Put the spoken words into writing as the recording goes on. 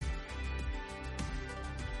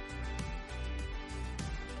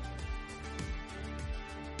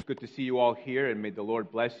It's good to see you all here, and may the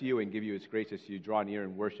Lord bless you and give you His grace as you draw near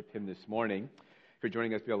and worship Him this morning. If you're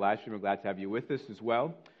joining us via live stream, we're glad to have you with us as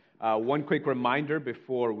well. One quick reminder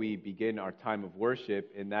before we begin our time of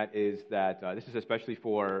worship, and that is that this is especially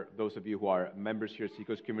for those of you who are members here at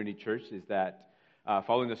Seacoast Community Church, is that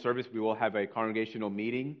following the service, we will have a congregational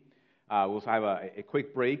meeting. We'll have a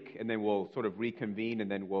quick break, and then we'll sort of reconvene, and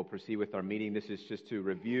then we'll proceed with our meeting. This is just to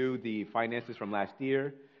review the finances from last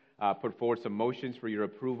year, put forward some motions for your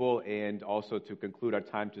approval, and also to conclude our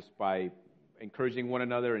time just by encouraging one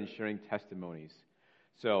another and sharing testimonies.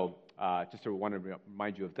 So just to want to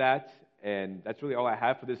remind you of that, and that's really all I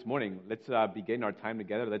have for this morning. Let's begin our time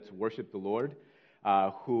together. Let's worship the Lord,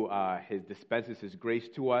 who dispenses His grace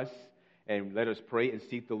to us, and let us pray and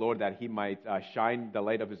seek the Lord that He might shine the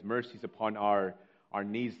light of His mercies upon our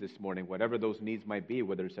needs this morning, whatever those needs might be,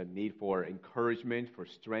 whether it's a need for encouragement, for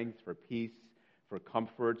strength, for peace, for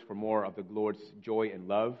comfort, for more of the Lord's joy and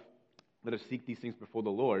love. Let us seek these things before the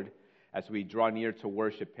Lord as we draw near to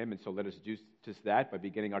worship Him. And so let us do just that by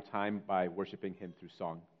beginning our time by worshiping Him through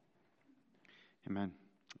song. Amen.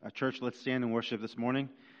 Church, let's stand and worship this morning.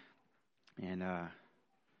 And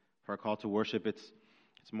for our call to worship, it's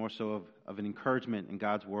more so of an encouragement in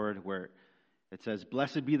God's Word, where it says,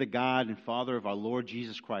 "Blessed be the God and Father of our Lord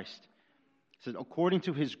Jesus Christ." It says, "According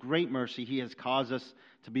to His great mercy, He has caused us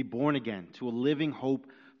to be born again to a living hope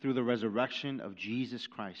through the resurrection of Jesus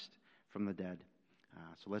Christ from the dead."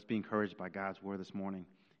 So let's be encouraged by God's Word this morning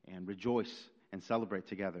and rejoice and celebrate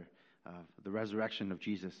together the resurrection of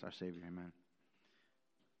Jesus, our Savior. Amen.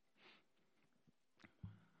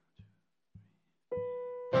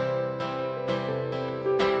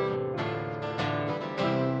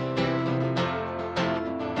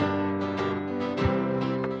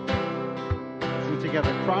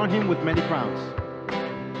 Together, crown Him with many crowns.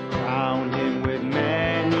 Crown Him with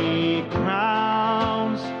many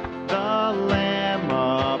crowns, the Lamb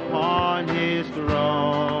upon His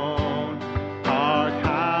throne. Hark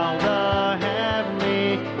how the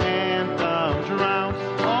heavenly anthem drowns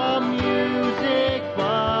all music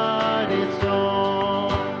but its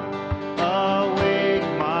own. Awake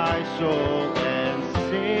my soul and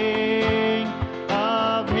sing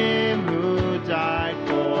of Him who died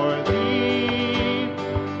for thee.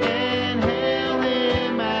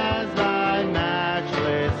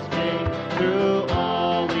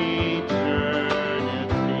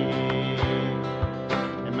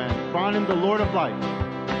 The Lord of life.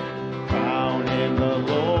 Crown Him the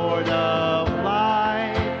Lord of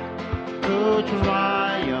life, who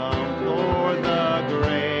triumphed o'er the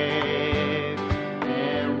grave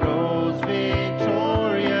and rose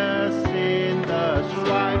victorious in the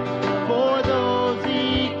strife for those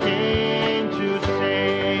He came to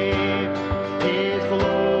save. His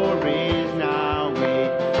glories now we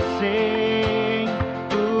sing,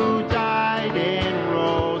 who died and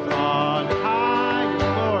rose on high.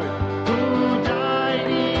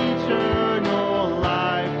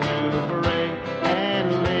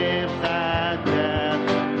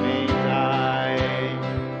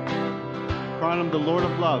 The Lord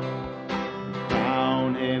of love.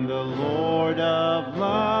 Crown Him the Lord of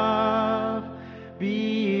love.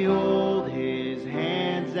 Behold His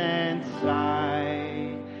hands and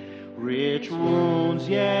side, rich wounds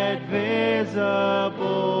yet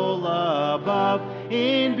visible above,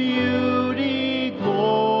 in beauty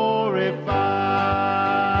glorified.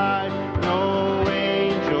 No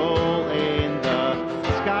angel in the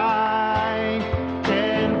sky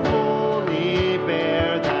can fully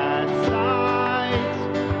bear that.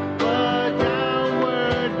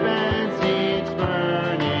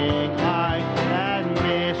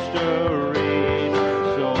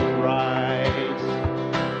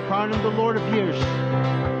 The Lord of years.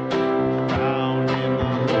 Crown Him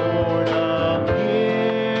the Lord of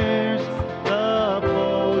years,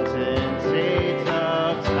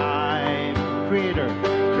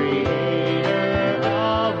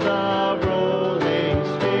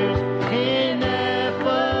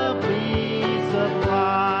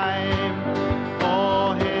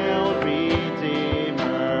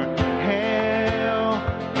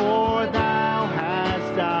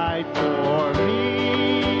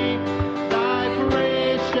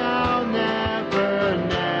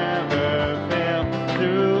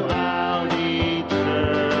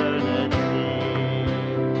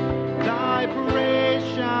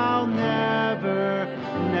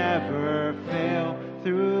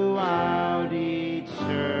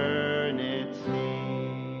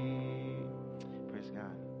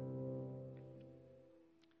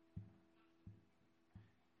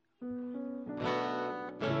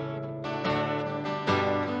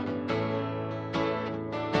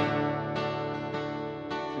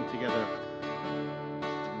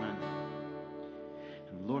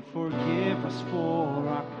 forgive us for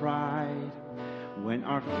our pride, when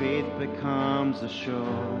our faith becomes a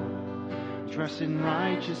show, dressed in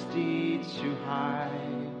righteous deeds to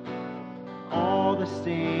hide all the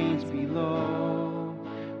stains below.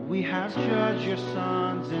 We have judged your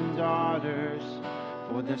sons and daughters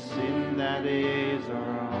for the sin that is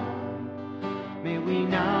our own. May we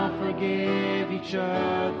now forgive each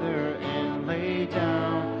other and lay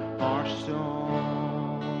down our stones.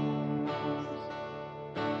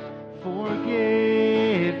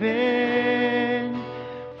 Forgiven,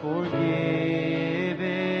 forgiven,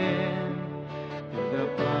 through the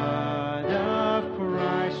blood of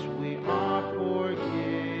Christ we are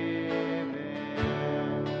forgiven.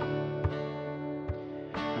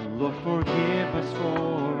 And Lord, forgive us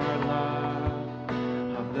for our love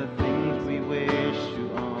of the things we wish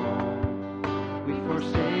to own. We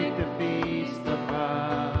forsake the feast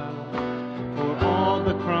above for all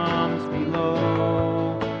the crumbs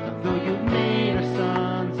below. Though you made us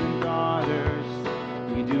sons and daughters,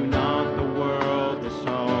 we do not the world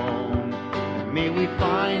disown. And may we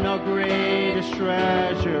find our greatest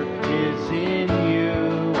treasure is in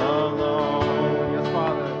you alone. Yes,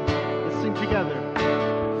 Father. Let's sing together.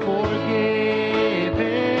 Forgiven,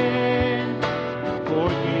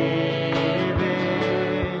 forgiven,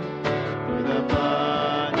 through the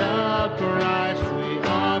blood of Christ we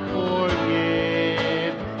are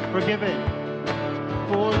forgiven. Forgiven.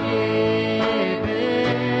 Forgiven,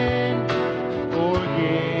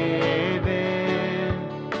 forgiven,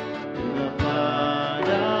 through the blood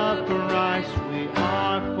of Christ we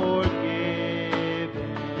are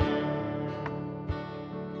forgiven.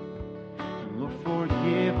 And Lord,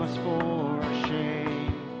 forgive us for our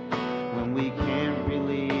shame, when we can't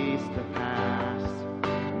release the past,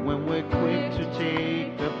 when we're quick to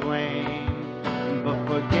take the blame, but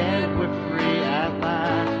forget we're free at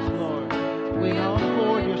last, Lord. We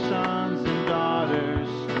afford your sons and daughters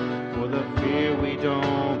for the fear we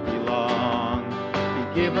don't belong. You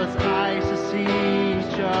give us eyes to see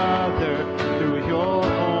each other through your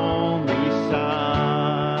only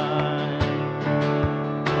Son.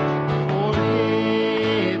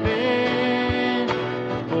 Forgiven,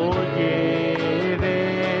 forgiven,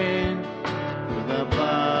 through the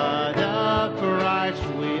blood of Christ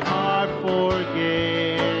we are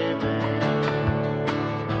forgiven.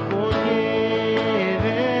 Forgiven,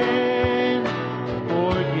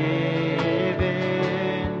 forgiven,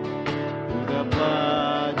 through the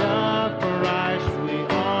blood of Christ we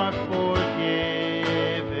are forgiven.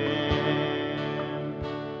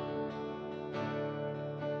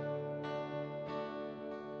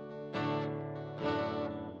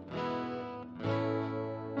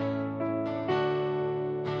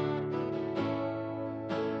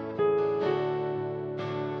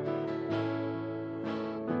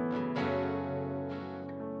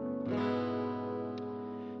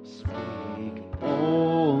 Speak,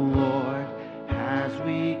 O Lord, as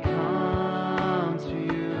we come to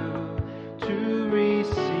you to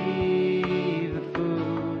receive the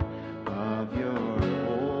food of your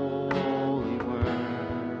holy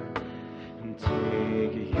word, and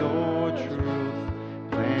take your truth,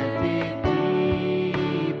 plant it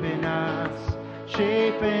deep in us,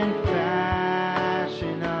 shape and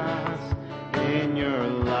fashion us in your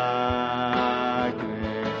likeness,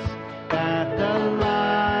 that the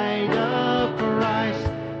light of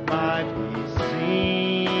Christ might be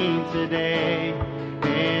seen today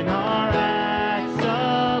in our acts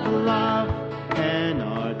of love and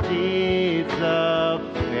our deeds of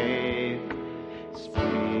faith.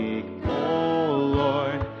 Speak, O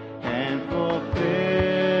Lord, and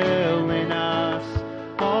fulfill in us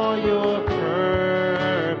all your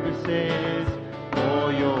purposes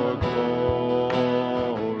for your glory.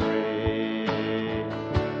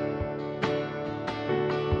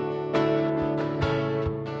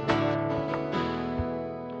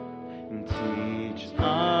 And teach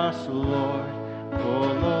us, Lord,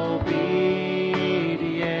 full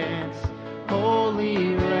obedience,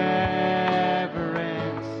 holy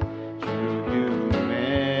reverence, true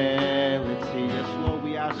humility. Yes, Lord,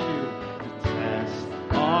 we ask you to test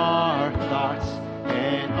our thoughts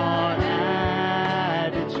and our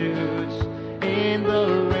attitudes in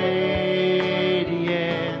the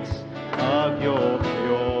radiance of your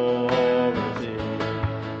purity.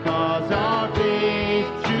 Cause our faith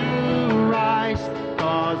to rise,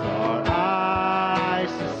 cause our eyes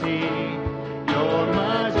to see your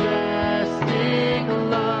majestic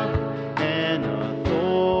love and authority.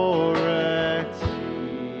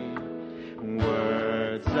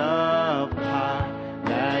 Words of power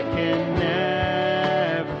that can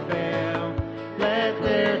never fail, let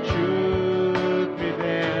their truth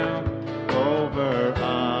prevail.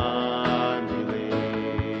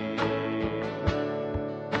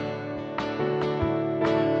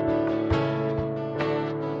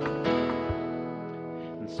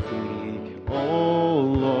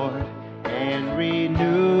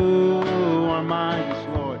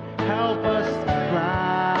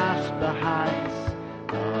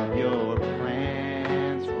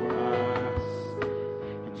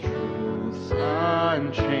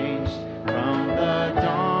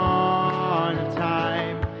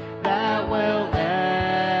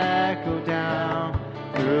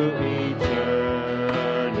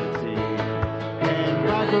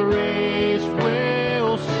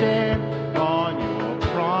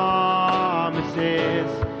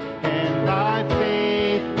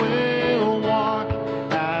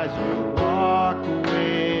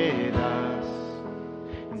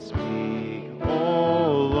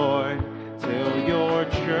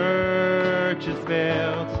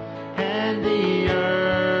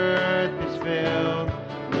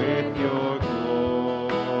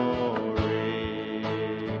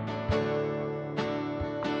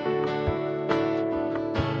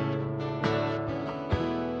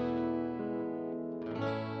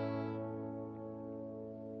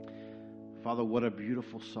 Father, what a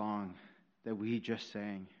beautiful song that we just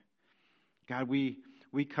sang. God, we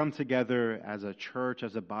come together as a church,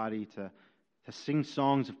 as a body, to sing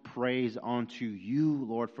songs of praise unto you,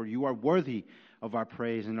 Lord, for you are worthy of our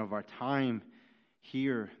praise and of our time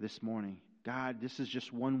here this morning. God, this is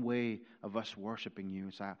just one way of us worshiping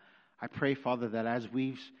you. So I pray, Father, that as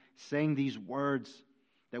we've sang these words,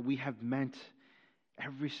 that we have meant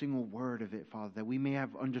every single word of it, Father, that we may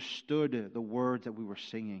have understood the words that we were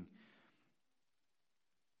singing.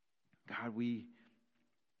 God, we're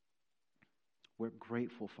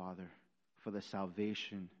grateful, Father, for the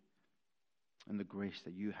salvation and the grace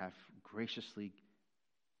that you have graciously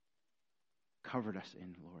covered us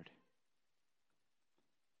in, Lord.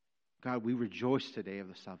 God, we rejoice today of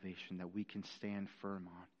the salvation that we can stand firm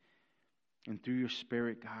on. And through your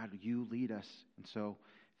Spirit, God, you lead us. And so,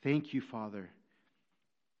 thank you, Father.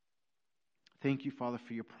 Thank you, Father,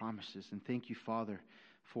 for your promises. And thank you, Father,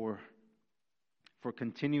 for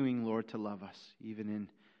continuing, Lord, to love us, even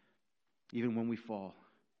when we fall.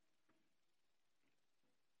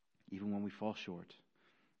 Even when we fall short.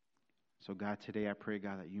 So, God, today I pray,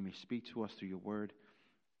 God, that you may speak to us through your word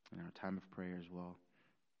in our time of prayer as well.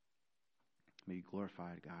 May you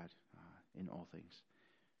glorify, God, in all things.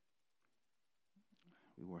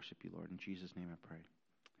 We worship you, Lord. In Jesus' name I pray.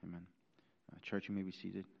 Amen. Church, you may be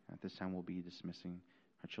seated. At this time, we'll be dismissing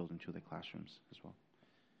our children to their classrooms as well.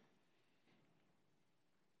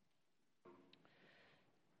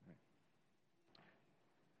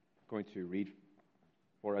 I'm going to read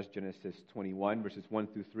for us Genesis 21, verses 1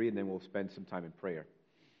 through 3, and then we'll spend some time in prayer.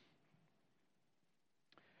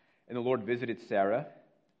 And the Lord visited Sarah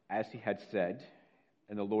as he had said,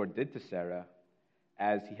 and the Lord did to Sarah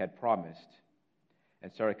as he had promised.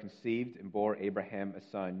 And Sarah conceived and bore Abraham a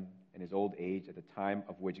son in his old age at the time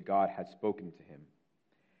of which God had spoken to him.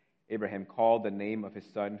 Abraham called the name of his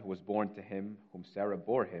son who was born to him, whom Sarah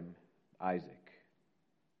bore him, Isaac.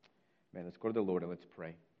 Man, let's go to the Lord and let's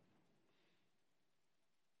pray.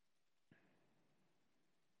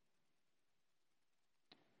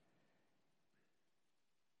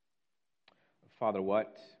 Father,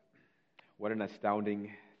 what an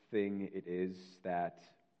astounding thing it is that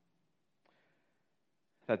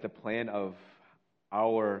the plan of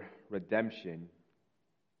our redemption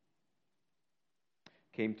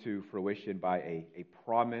came to fruition by a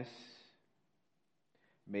promise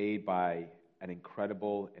made by an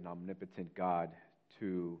incredible and omnipotent God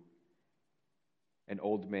to an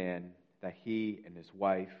old man that he and his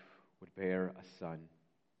wife would bear a son.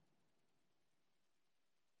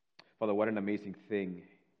 Father, what an amazing thing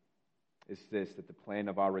is this, that the plan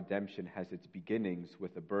of our redemption has its beginnings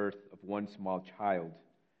with the birth of one small child.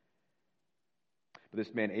 But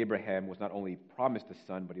this man Abraham was not only promised a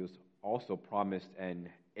son, but he was also promised an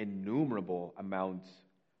innumerable amount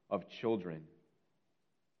of children.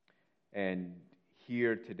 And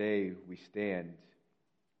here today we stand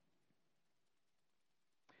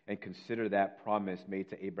and consider that promise made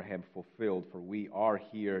to Abraham fulfilled, for we are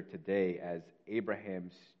here today as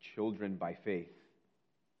Abraham's children by faith,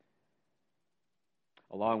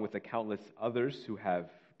 along with the countless others who have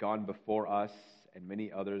gone before us and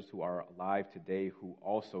many others who are alive today who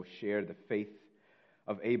also share the faith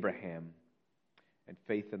of Abraham and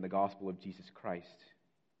faith in the gospel of Jesus Christ.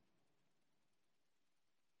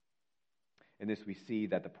 In this we see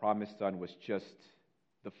that the promised son was just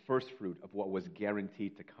the first fruit of what was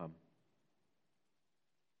guaranteed to come.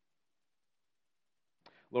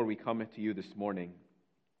 Lord, we come to you this morning.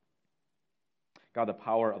 God, the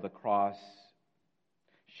power of the cross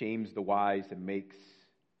shames the wise and makes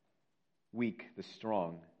weak the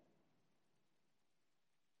strong.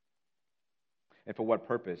 And for what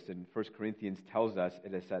purpose? And 1 Corinthians tells us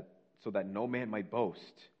it is that so that no man might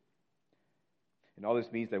boast. And all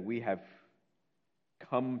this means that we have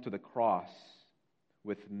come to the cross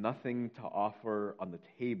with nothing to offer on the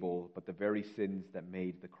table but the very sins that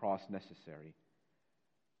made the cross necessary.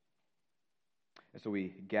 And so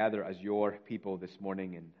we gather as your people this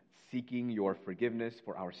morning and seeking your forgiveness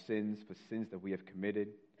for our sins, for sins that we have committed,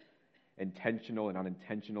 intentional and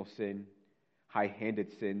unintentional sin, high-handed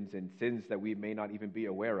sins, and sins that we may not even be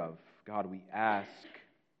aware of. God, we ask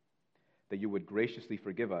that you would graciously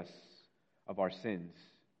forgive us of our sins.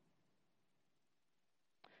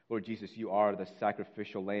 Lord Jesus, you are the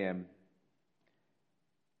sacrificial lamb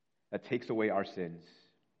that takes away our sins.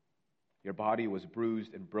 Your body was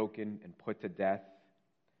bruised and broken and put to death,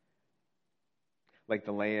 like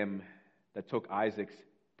the lamb that took Isaac's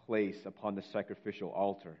place upon the sacrificial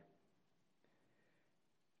altar.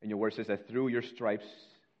 And your word says that through your stripes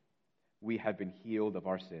we have been healed of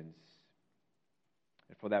our sins.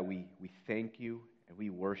 And for that we thank you and we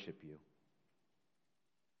worship you.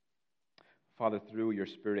 Father, through your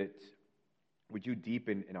Spirit, would you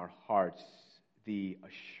deepen in our hearts the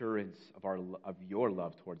assurance of your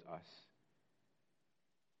love towards us?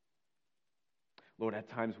 Lord,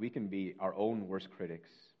 at times we can be our own worst critics.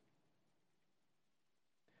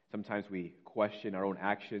 Sometimes we question our own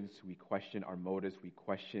actions, we question our motives, we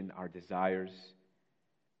question our desires.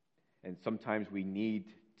 And sometimes we need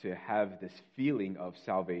to have this feeling of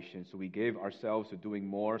salvation, so we give ourselves to doing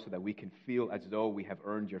more so that we can feel as though we have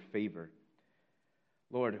earned your favor.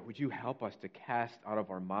 Lord, would you help us to cast out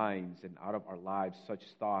of our minds and out of our lives such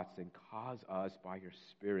thoughts and cause us by your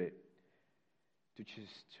Spirit to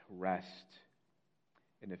just rest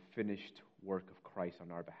in the finished work of Christ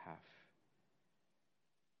on our behalf.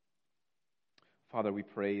 Father, we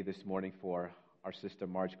pray this morning for our sister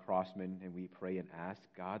Marge Crossman, and we pray and ask,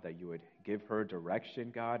 God, that you would give her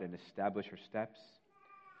direction, God, and establish her steps.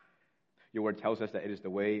 Your word tells us that it is the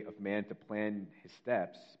way of man to plan his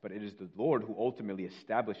steps, but it is the Lord who ultimately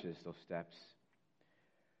establishes those steps.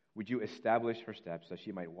 Would you establish her steps that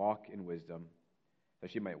she might walk in wisdom,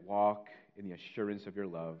 that she might walk in the assurance of your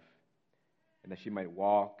love, and that she might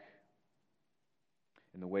walk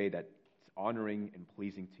in the way that's honoring and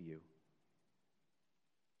pleasing to you.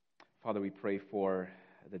 Father, we pray for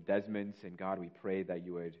the Desmonds, and God, we pray that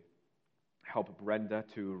you would help Brenda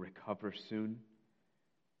to recover soon.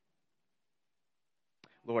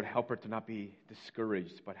 Lord, help her to not be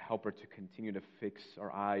discouraged, but help her to continue to fix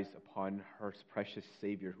our eyes upon her precious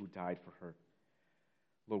Savior who died for her.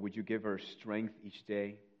 Lord, would you give her strength each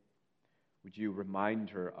day? Would you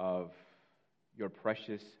remind her of your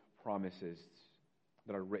precious promises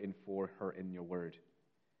that are written for her in your word?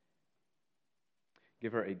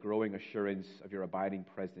 Give her a growing assurance of your abiding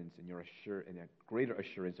presence and a greater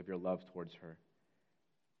assurance of your love towards her.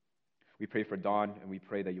 We pray for Don, and we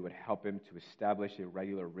pray that you would help him to establish a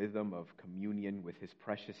regular rhythm of communion with his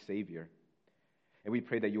precious Savior. And we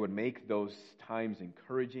pray that you would make those times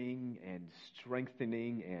encouraging and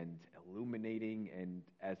strengthening and illuminating and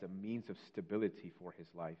as a means of stability for his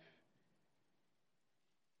life.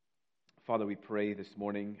 Father, we pray this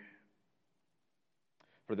morning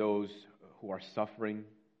for those who are suffering,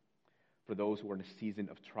 for those who are in a season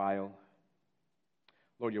of trial.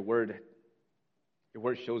 Lord, your word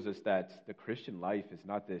shows us that the Christian life is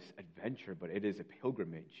not this adventure, but it is a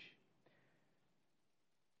pilgrimage.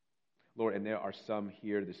 Lord, and there are some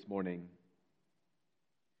here this morning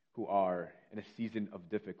who are in a season of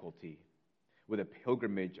difficulty, where the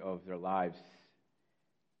pilgrimage of their lives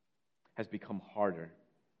has become harder.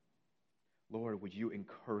 Lord, would you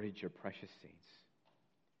encourage your precious saints?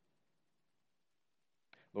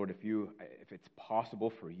 Lord, if it's possible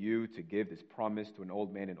for you to give this promise to an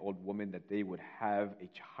old man and old woman that they would have a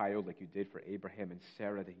child like you did for Abraham and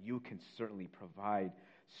Sarah, that you can certainly provide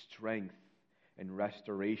strength and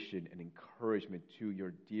restoration and encouragement to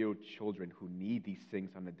your dear children who need these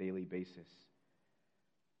things on a daily basis.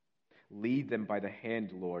 Lead them by the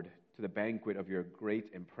hand, Lord, to the banquet of your great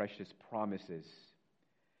and precious promises,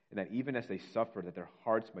 and that even as they suffer, that their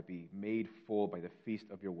hearts might be made full by the feast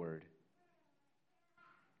of your word.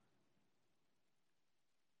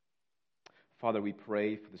 Father, we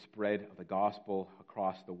pray for the spread of the gospel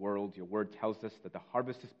across the world. Your word tells us that the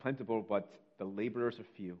harvest is plentiful, but the laborers are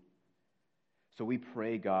few. So we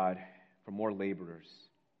pray, God, for more laborers.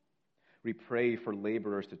 We pray for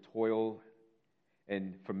laborers to toil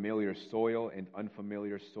in familiar soil and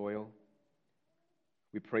unfamiliar soil.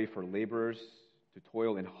 We pray for laborers to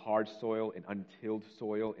toil in hard soil, in untilled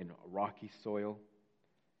soil, in rocky soil.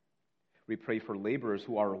 We pray for laborers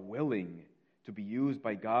who are willing to be used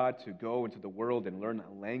by God to go into the world and learn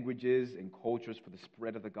languages and cultures for the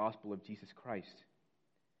spread of the gospel of Jesus Christ.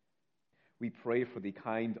 We pray for the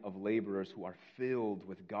kind of laborers who are filled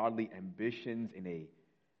with godly ambitions and a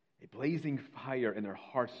blazing fire in their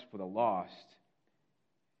hearts for the lost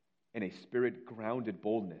and a spirit-grounded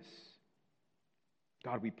boldness.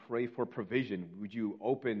 God, we pray for provision. Would you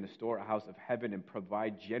open the storehouse of heaven and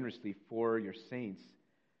provide generously for your saints,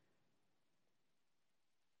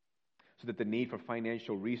 so that the need for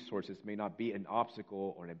financial resources may not be an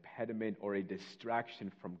obstacle or an impediment or a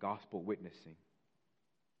distraction from gospel witnessing.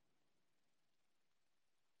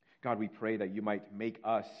 God, we pray that you might make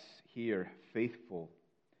us here faithful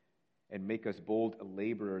and make us bold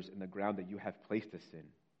laborers in the ground that you have placed us in.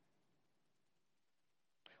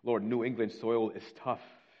 Lord, New England soil is tough.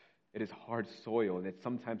 It is hard soil, and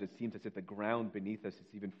sometimes it seems as if the ground beneath us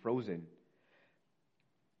is even frozen.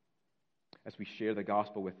 As we share the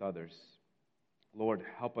gospel with others, Lord,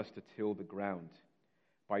 help us to till the ground.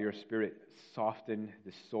 By your Spirit, soften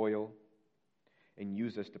the soil and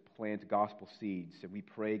use us to plant gospel seeds. And we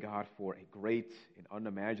pray, God, for a great and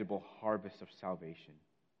unimaginable harvest of salvation.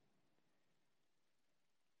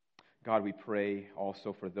 God, we pray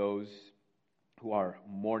also for those who are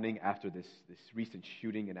mourning after this recent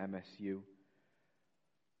shooting in MSU.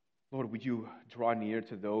 Lord, would you draw near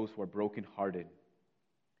to those who are brokenhearted?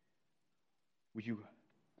 Would you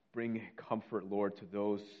bring comfort, Lord, to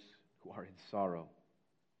those who are in sorrow?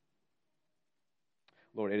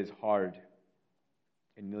 Lord, it is hard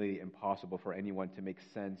and nearly impossible for anyone to make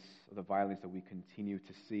sense of the violence that we continue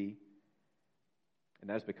to see. And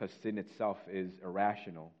that is because sin itself is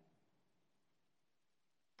irrational.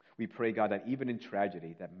 We pray, God, that even in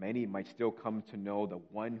tragedy, that many might still come to know the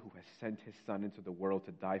one who has sent his Son into the world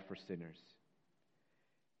to die for sinners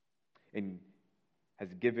and has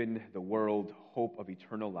given the world hope of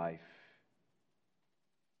eternal life,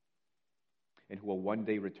 and who will one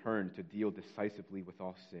day return to deal decisively with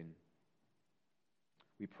all sin.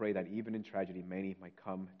 We pray that even in tragedy, many might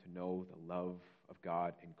come to know the love of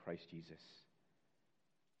God in Christ Jesus.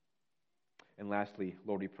 And lastly,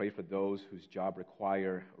 Lord, we pray for those whose job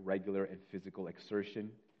require regular and physical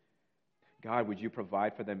exertion. God, would you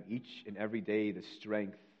provide for them each and every day the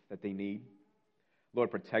strength that they need?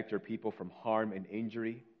 Lord, protect your people from harm and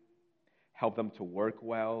injury. Help them to work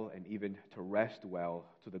well and even to rest well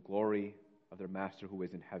to the glory of their Master who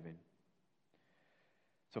is in heaven.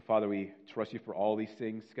 So, Father, we trust you for all these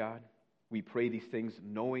things, God. We pray these things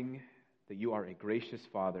knowing that you are a gracious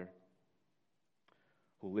Father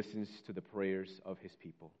who listens to the prayers of his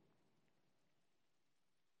people.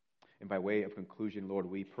 And by way of conclusion, Lord,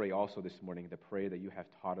 we pray also this morning the prayer that you have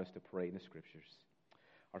taught us to pray in the Scriptures.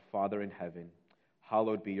 Our Father in heaven,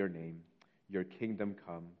 hallowed be your name. Your kingdom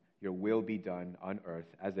come, your will be done on earth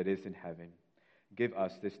as it is in heaven. Give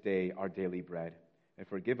us this day our daily bread, and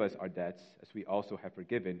forgive us our debts as we also have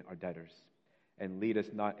forgiven our debtors. And lead us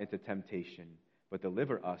not into temptation, but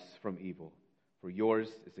deliver us from evil. For yours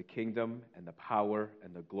is the kingdom and the power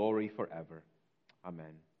and the glory forever.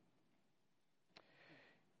 Amen.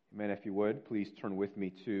 Amen. If you would, please turn with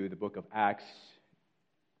me to the book of Acts.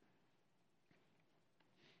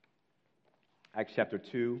 Acts chapter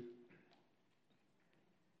 2.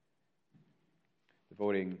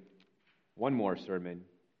 Devoting one more sermon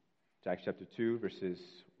to Acts chapter 2, verses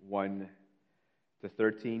 1 to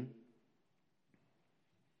 13.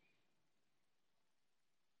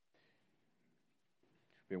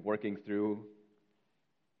 Been working through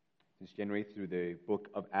since January through the book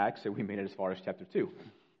of Acts, and we made it as far as chapter 2.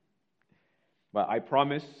 But I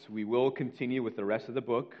promise we will continue with the rest of the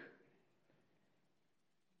book.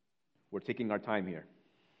 We're taking our time here.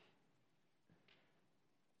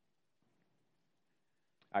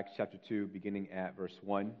 Acts chapter 2, beginning at verse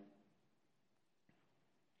 1.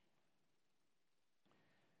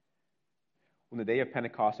 When the day of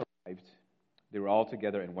Pentecost arrived, they were all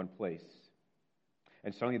together in one place.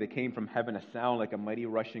 And suddenly there came from heaven a sound like a mighty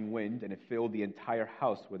rushing wind, and it filled the entire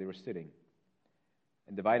house where they were sitting.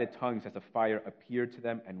 And divided tongues as a fire appeared to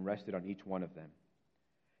them and rested on each one of them.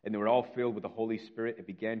 And they were all filled with the Holy Spirit and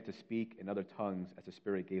began to speak in other tongues as the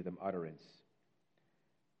Spirit gave them utterance.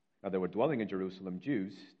 Now there were dwelling in Jerusalem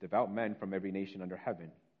Jews, devout men from every nation under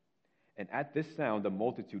heaven. And at this sound the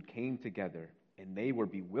multitude came together, and they were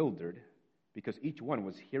bewildered, because each one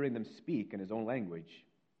was hearing them speak in his own language.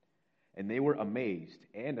 And they were amazed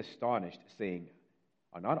and astonished, saying,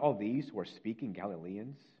 Are not all these who are speaking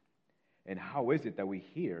Galileans? And how is it that we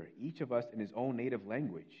hear, each of us in his own native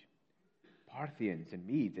language? Parthians and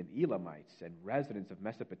Medes and Elamites and residents of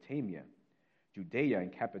Mesopotamia, Judea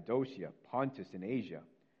and Cappadocia, Pontus and Asia,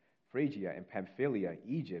 Phrygia and Pamphylia,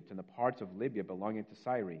 Egypt and the parts of Libya belonging to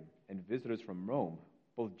Cyrene, and visitors from Rome,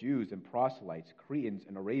 both Jews and proselytes, Cretans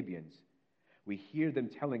and Arabians. We hear them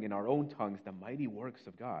telling in our own tongues the mighty works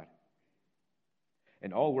of God.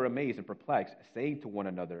 And all were amazed and perplexed, saying to one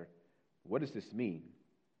another, What does this mean?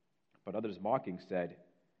 But others mocking said,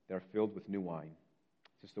 They are filled with new wine.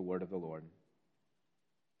 This is the word of the Lord.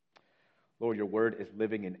 Lord, your word is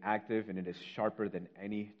living and active, and it is sharper than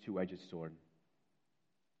any two-edged sword.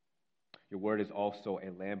 Your word is also a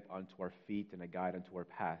lamp unto our feet and a guide unto our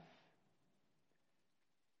path.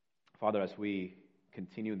 Father, as we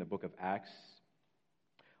continue in the book of Acts,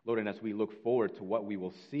 Lord, and as we look forward to what we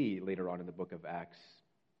will see later on in the book of Acts,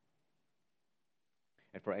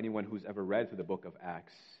 and for anyone who's ever read through the book of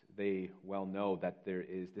Acts, they well know that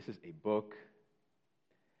this is a book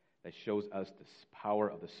that shows us the power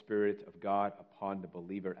of the Spirit of God upon the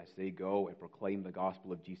believer as they go and proclaim the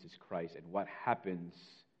gospel of Jesus Christ, and what happens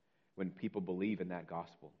when people believe in that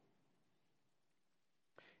gospel.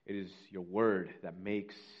 It is your word that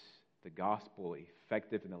makes the gospel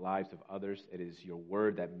effective in the lives of others. It is your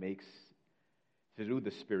word that makes, through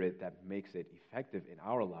the Spirit, that makes it effective in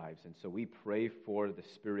our lives. And so we pray for the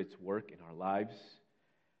Spirit's work in our lives.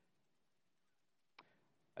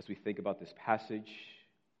 As we think about this passage,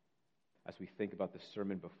 as we think about the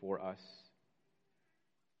sermon before us,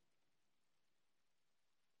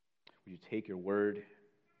 would you take your word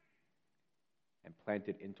and plant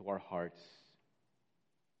it into our hearts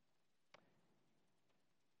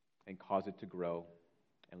and cause it to grow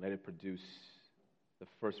and let it produce the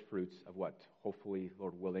first fruits of what, hopefully,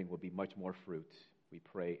 Lord willing, will be much more fruit. We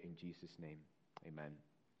pray in Jesus' name. Amen.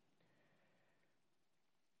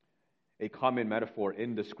 A common metaphor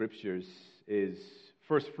in the scriptures is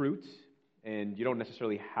first fruits, and you don't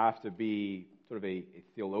necessarily have to be sort of a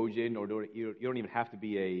theologian, or you don't even have to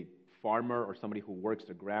be a farmer or somebody who works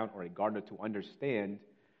the ground or a gardener to understand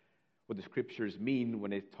what the scriptures mean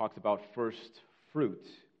when it talks about first fruits.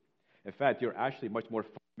 In fact, you're actually much more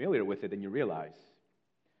familiar with it than you realize.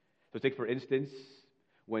 So take, for instance,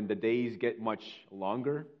 when the days get much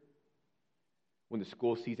longer, when the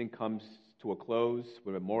school season comes to a close,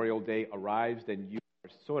 when Memorial Day arrives, then you are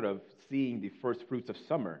sort of seeing the first fruits of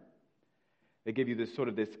summer. They give you this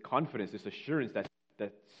confidence, this assurance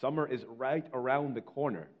that summer is right around the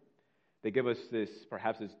corner. They give us this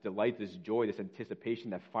delight, this joy, this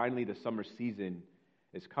anticipation that finally the summer season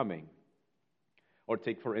is coming. Or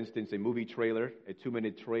take, for instance, a movie trailer, a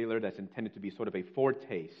 2-minute trailer that's intended to be sort of a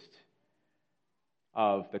foretaste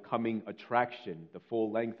of the coming attraction, the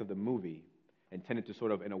full length of the movie, intended to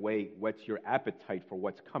sort of, in a way, whet your appetite for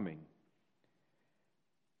what's coming.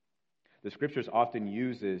 The scriptures often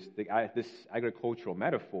uses this agricultural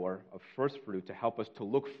metaphor of first fruit to help us to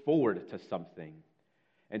look forward to something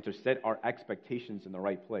and to set our expectations in the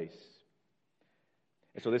right place.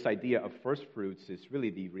 And so this idea of first fruits is really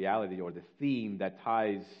the reality or the theme that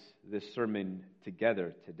ties this sermon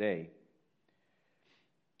together today.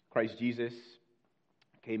 Christ Jesus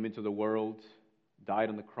came into the world, died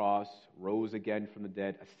on the cross, rose again from the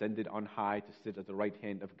dead, ascended on high to sit at the right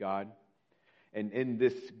hand of God. And in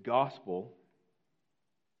this gospel,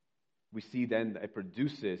 we see then that it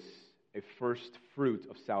produces a first fruit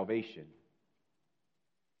of salvation.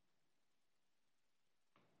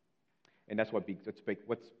 And that's what's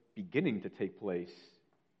beginning to take place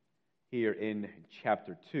here in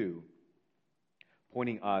chapter 2,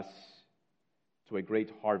 pointing us to a great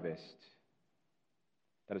harvest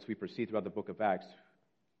that, as we proceed throughout the book of Acts,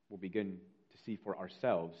 we'll begin to see for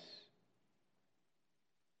ourselves.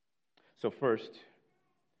 So first,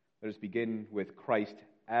 let us begin with Christ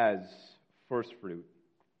as first fruit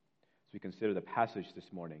as we consider the passage this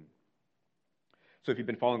morning. So if you've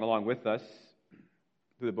been following along with us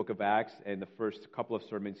through the book of Acts and the first couple of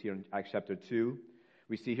sermons here in Acts chapter 2,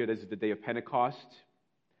 we see here this is the day of Pentecost,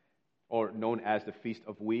 or known as the Feast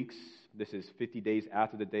of Weeks. This is 50 days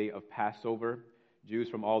after the day of Passover. Jews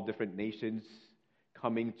from all different nations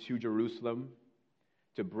coming to Jerusalem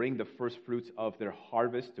to bring the first fruits of their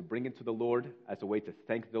harvest, to bring it to the Lord as a way to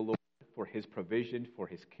thank the Lord for His provision, for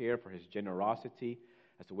His care, for His generosity,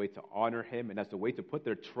 as a way to honor Him, and as a way to put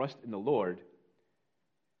their trust in the Lord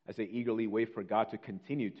as they eagerly wait for God to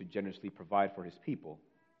continue to generously provide for His people.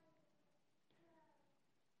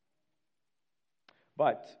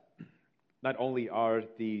 But not only are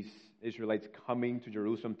these Israelites coming to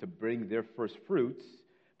Jerusalem to bring their first fruits,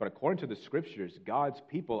 but according to the scriptures, God's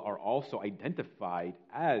people are also identified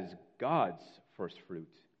as God's first fruit.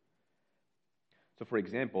 So for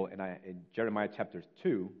example, in Jeremiah chapter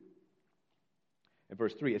 2, in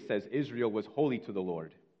verse 3, it says, Israel was holy to the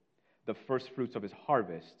Lord, the first fruits of his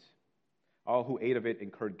harvest. All who ate of it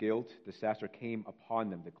incurred guilt. Disaster came upon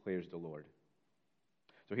them, declares the Lord.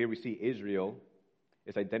 So here we see Israel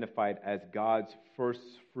is identified as God's first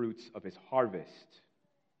fruits of his harvest.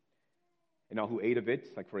 And all who ate of it,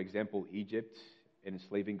 like for example, Egypt, in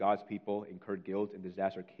enslaving God's people, incurred guilt and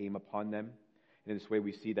disaster came upon them. And in this way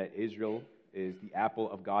we see that Israel is the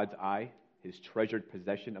apple of God's eye, his treasured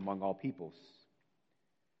possession among all peoples.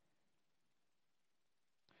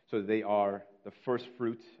 So they are the first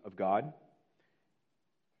fruit of God.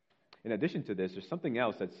 In addition to this, there's something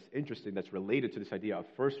else that's interesting that's related to this idea of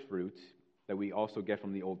first fruit that we also get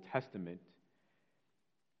from the Old Testament.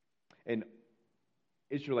 In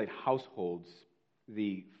Israelite households,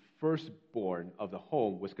 the firstborn of the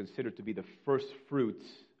home was considered to be the first fruits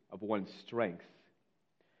of one's strength.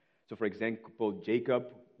 So for example, Jacob,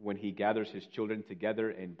 when he gathers his children together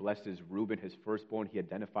and blesses Reuben, his firstborn, he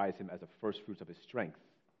identifies him as the first fruits of his strength.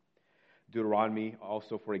 Deuteronomy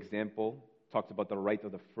also, for example, talks about the right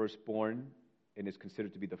of the firstborn and is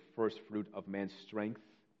considered to be the first fruit of man's strength.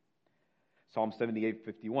 Psalm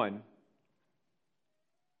 78:51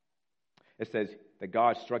 It says that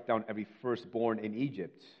God struck down every firstborn in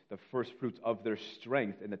Egypt, the first fruits of their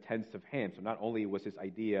strength in the tents of Ham. So not only was this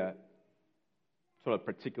idea sort of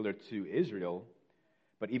particular to Israel,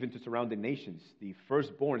 but even to surrounding nations, the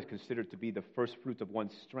firstborn is considered to be the first fruits of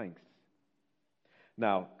one's strength.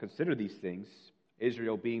 Now, consider these things: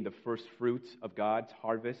 Israel being the first fruits of God's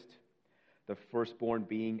harvest, the firstborn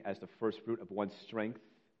being as the first fruit of one's strength.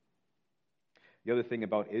 The other thing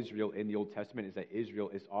about Israel in the Old Testament is that Israel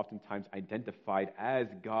is oftentimes identified as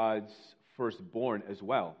God's firstborn as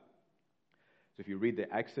well. So if you read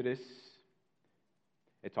the Exodus,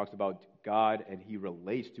 it talks about God and he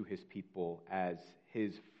relates to his people as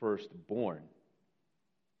his firstborn.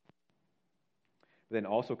 But then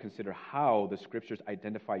also consider how the scriptures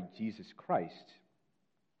identify Jesus Christ.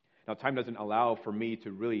 Now, time doesn't allow for me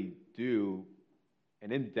to really do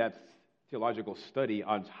an in-depth theological study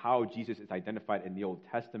on how Jesus is identified in the Old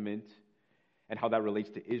Testament and how that relates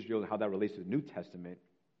to Israel and how that relates to the New Testament.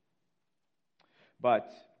 But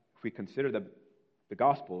if we consider the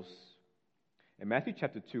Gospels, in Matthew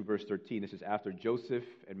chapter 2, verse 13, this is after Joseph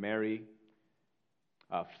and Mary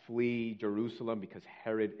flee Jerusalem because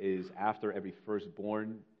Herod is after every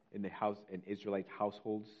firstborn in the house in Israelite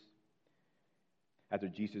households. After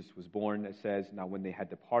Jesus was born, it says, "Now when they had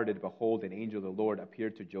departed, behold, an angel of the Lord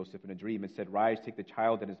appeared to Joseph in a dream and said, 'Rise, take the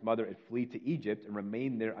child and his mother and flee to Egypt and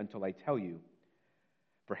remain there until I tell you.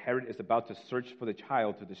 For Herod is about to search for the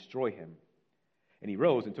child to destroy him.' And he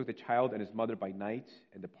rose and took the child and his mother by night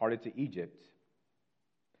and departed to Egypt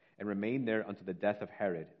and remained there until the death of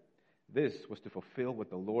Herod. This was to fulfill what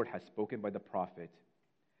the Lord has spoken by the prophet,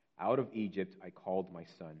 'Out of Egypt I called my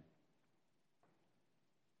son.'"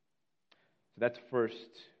 So that's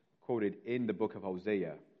first quoted in the book of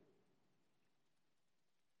Hosea.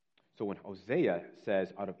 So when Hosea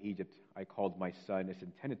says, "Out of Egypt I called my son," it's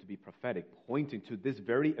intended to be prophetic, pointing to this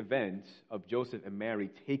very event of Joseph and Mary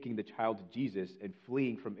taking the child Jesus and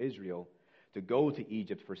fleeing from Israel to go to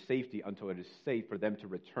Egypt for safety until it is safe for them to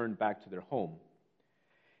return back to their home.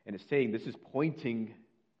 And it's saying this is pointing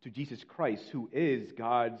to Jesus Christ, who is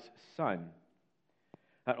God's son.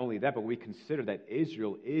 Not only that, but we consider that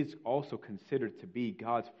Israel is also considered to be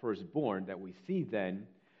God's firstborn, that we see then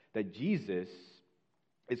that Jesus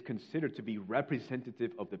is considered to be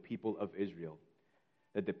representative of the people of Israel.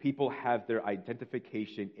 That the people have their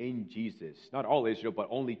identification in Jesus. Not all Israel, but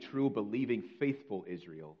only true, believing, faithful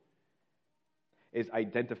Israel is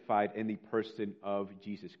identified in the person of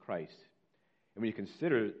Jesus Christ. And when you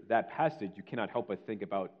consider that passage, you cannot help but think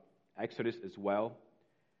about Exodus as well,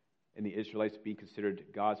 and the Israelites being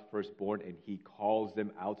considered God's firstborn, and he calls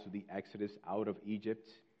them out to the Exodus out of Egypt.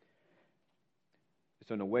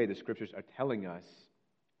 So in a way, the scriptures are telling us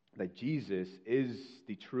that Jesus is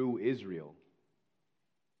the true Israel.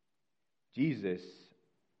 Jesus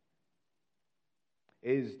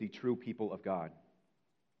is the true people of God.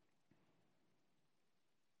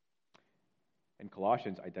 And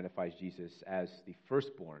Colossians identifies Jesus as the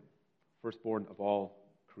firstborn of all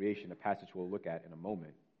creation, a passage we'll look at in a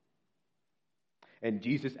moment. And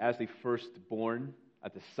Jesus as the firstborn,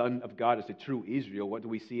 as the Son of God, as the true Israel, what do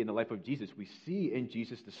we see in the life of Jesus? We see in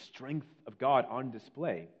Jesus the strength of God on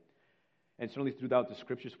display. And certainly throughout the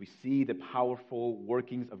scriptures, we see the powerful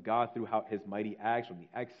workings of God throughout his mighty acts, from the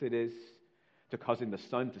Exodus to causing the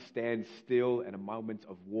sun to stand still in a moment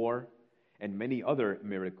of war, and many other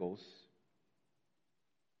miracles,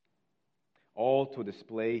 all to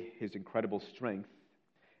display his incredible strength.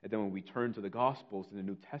 And then when we turn to the Gospels in the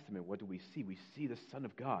New Testament, what do we see? We see the Son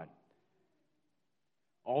of God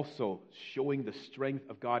also showing the strength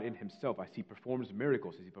of God in himself as he performs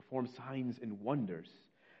miracles, as he performs signs and wonders.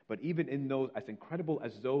 But even in those, as incredible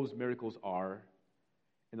as those miracles are,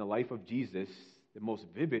 in the life of Jesus, the most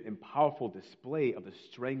vivid and powerful display of the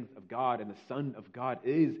strength of God and the Son of God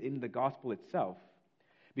is in the gospel itself.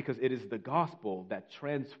 Because it is the gospel that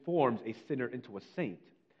transforms a sinner into a saint,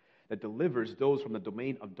 that delivers those from the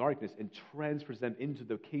domain of darkness and transfers them into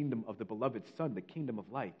the kingdom of the beloved Son, the kingdom of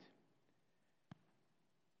light.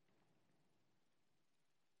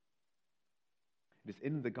 It is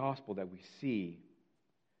in the gospel that we see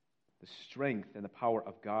the strength and the power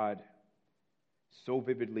of God so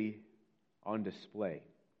vividly on display.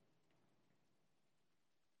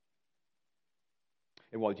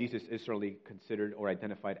 And while Jesus is certainly considered or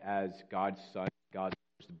identified as God's Son, God's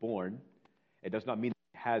firstborn, it does not mean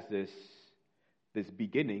that he has this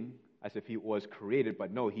beginning as if he was created,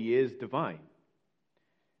 but no, he is divine.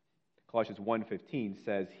 Colossians 1:15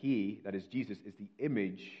 says, "He," that is Jesus, "is the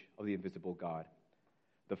image of the invisible God,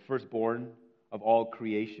 the firstborn of all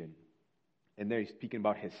creation." And there he's speaking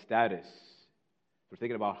about his status, We're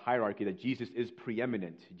thinking about hierarchy, that Jesus is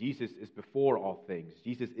preeminent. Jesus is before all things.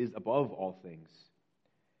 Jesus is above all things.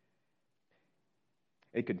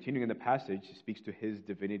 And continuing in the passage, it speaks to his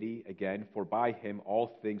divinity again. For by him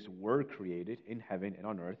all things were created in heaven and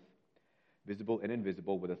on earth, visible and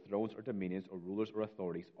invisible, whether thrones or dominions or rulers or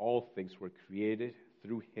authorities. All things were created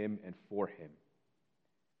through him and for him.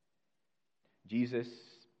 Jesus,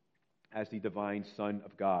 as the divine Son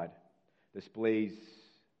of God, displays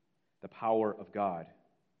the power of God,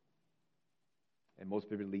 and most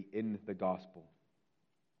vividly in the gospel.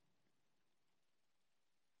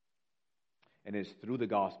 And it is through the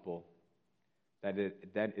gospel that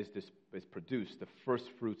it then is produced the first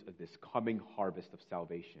fruits of this coming harvest of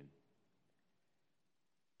salvation.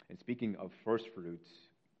 And speaking of first fruits,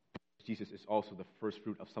 Jesus is also the first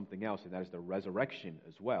fruit of something else, and that is the resurrection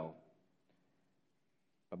as well.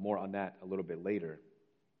 But more on that a little bit later.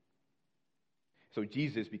 So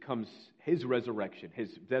Jesus becomes his resurrection, his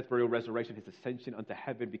death, burial, resurrection, his ascension unto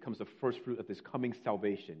heaven becomes the first fruit of this coming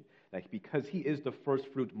salvation. That because he is the first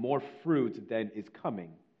fruit, more fruit then is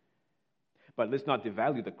coming. But let's not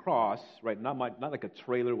devalue the cross, right? Not like a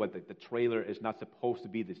trailer, where the trailer is not supposed to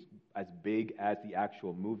be this as big as the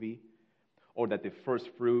actual movie, or that the first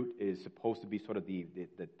fruit is supposed to be sort of the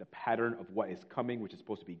pattern of what is coming, which is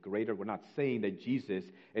supposed to be greater. We're not saying that Jesus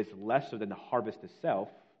is lesser than the harvest itself.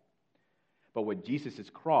 But what Jesus'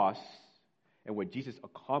 cross and what Jesus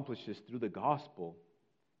accomplishes through the gospel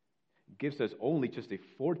gives us only just a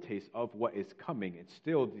foretaste of what is coming. And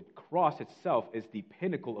still, the cross itself is the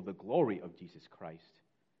pinnacle of the glory of Jesus Christ.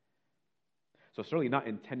 So certainly not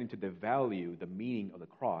intending to devalue the meaning of the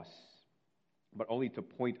cross, but only to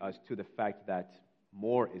point us to the fact that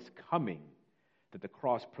more is coming, that the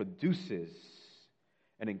cross produces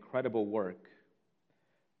an incredible work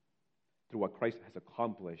through what Christ has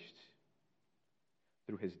accomplished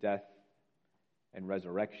through his death and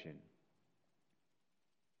resurrection.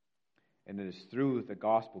 And it is through the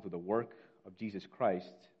gospel, through the work of Jesus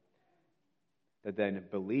Christ, that then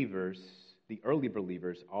believers, the early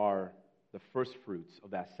believers, are the first fruits of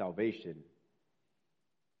that salvation,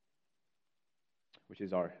 which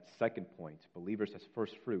is our second point. Believers as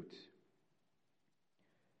first fruits.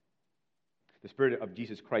 The Spirit of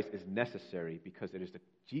Jesus Christ is necessary because it is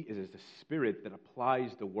the Spirit that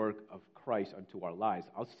applies the work of Christ unto our lives.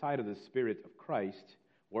 Outside of the Spirit of Christ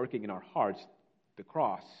working in our hearts, the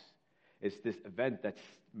cross is this event that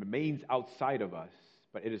remains outside of us,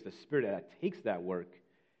 but it is the Spirit that takes that work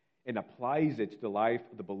and applies it to the life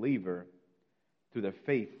of the believer through their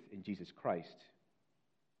faith in Jesus Christ.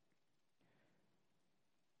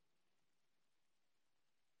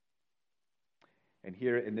 And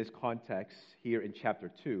here in this context, here in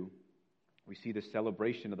chapter 2, we see the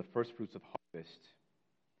celebration of the first fruits of harvest.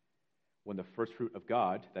 When the first fruit of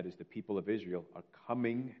God, that is the people of Israel, are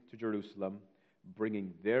coming to Jerusalem,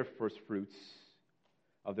 bringing their first fruits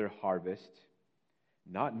of their harvest,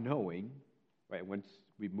 not knowing, right, once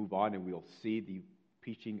we move on and we'll see the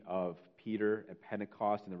preaching of Peter at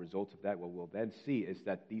Pentecost and the results of that, what we'll then see is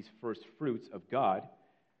that these first fruits of God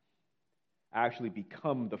actually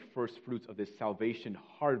become the first fruits of this salvation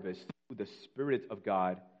harvest through the Spirit of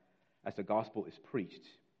God as the gospel is preached.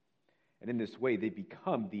 And in this way, they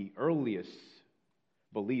become the earliest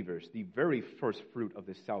believers, the very first fruit of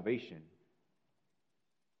this salvation.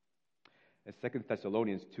 In 2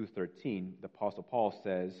 Thessalonians 2:13, the Apostle Paul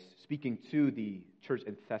says, speaking to the church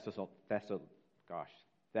in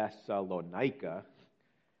Thessalonica,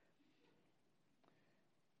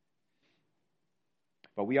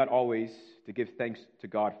 but we ought always to give thanks to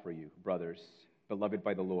God for you, brothers, beloved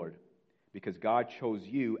by the Lord, because God chose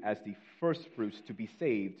you as the first fruits to be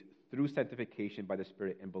saved through sanctification by the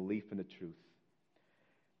Spirit and belief in the truth.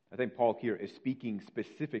 I think Paul here is speaking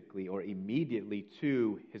specifically or immediately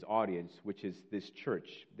to his audience, which is this church,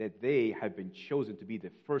 that they have been chosen to be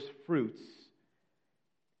the first fruits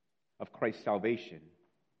of Christ's salvation.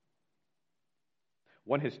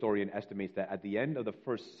 One historian estimates that at the end of the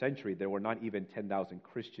first century, there were not even 10,000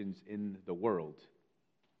 Christians in the world.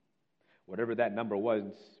 Whatever that number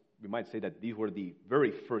was, we might say that these were the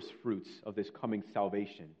very first fruits of this coming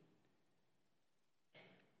salvation.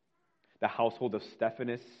 The household of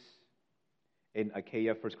Stephanas in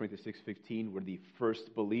Achaia, 1 Corinthians 6:15, were the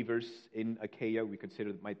first believers in Achaia. We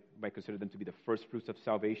might consider them to be the first fruits of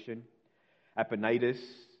salvation. Epaphras,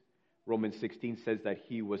 Romans 16 says that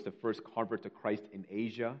he was the first convert to Christ in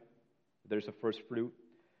Asia. There's a first fruit.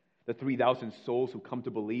 The 3,000 souls who come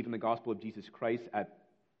to believe in the gospel of Jesus Christ at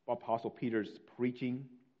Apostle Peter's preaching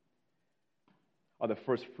are the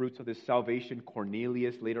first fruits of this salvation.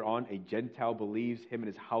 Cornelius, later on, a Gentile, believes. Him and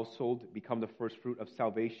his household become the first fruit of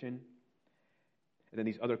salvation. And then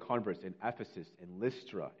these other converts in Ephesus, in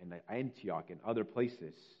Lystra, in Antioch, and other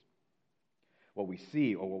places. What we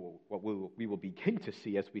see, or what we will begin to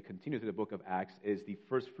see as we continue through the book of Acts, is the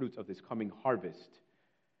first fruits of this coming harvest,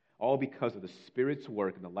 all because of the Spirit's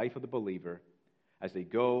work in the life of the believer as they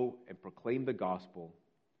go and proclaim the gospel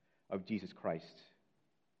of Jesus Christ.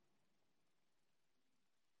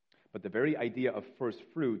 But the very idea of first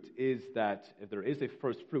fruit is that if there is a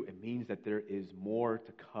first fruit, it means that there is more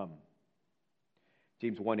to come.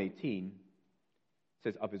 James 1:18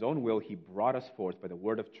 says, "Of his own will he brought us forth by the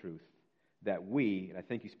word of truth, that we," and I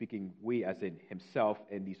think he's speaking we as in himself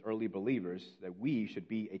and these early believers, that we should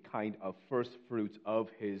be a kind of first fruits of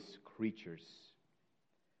his creatures.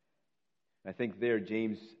 And I think there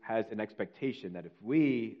James has an expectation that if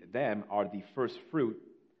we, them, are the first fruit,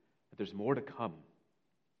 that there's more to come.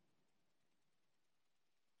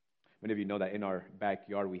 Many of you know that in our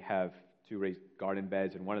backyard we have 2 raised garden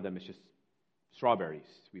beds, and one of them is just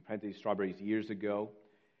strawberries. We planted these strawberries years ago,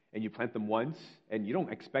 and you plant them once, and you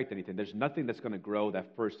don't expect anything. There's nothing that's going to grow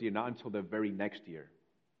that first year, not until the very next year.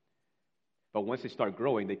 But once they start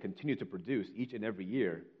growing, they continue to produce each and every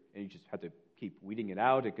year, and you just have to keep weeding it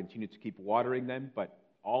out and continue to keep watering them, but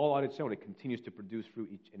all on its own, it continues to produce fruit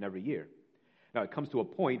each and every year. Now, it comes to a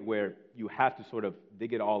point where you have to sort of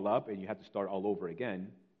dig it all up, and you have to start all over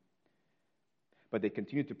again. But they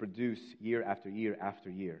continue to produce year after year after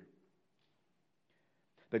year.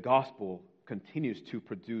 The gospel continues to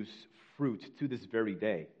produce fruit to this very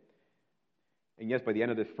day. And yes, by the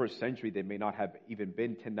end of the first century, there may not have even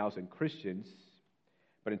been 10,000 Christians.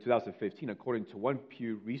 But in 2015, according to one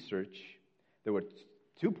Pew Research, there were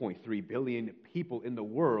 2.3 billion people in the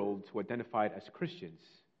world who identified as Christians.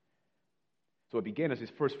 So it began as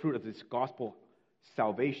this first fruit of this gospel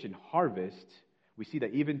salvation harvest. We see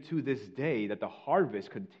that even to this day, that the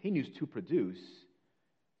harvest continues to produce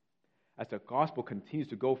as the gospel continues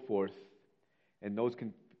to go forth,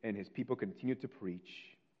 and his people continue to preach,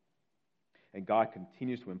 and God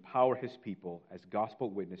continues to empower his people as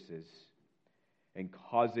gospel witnesses and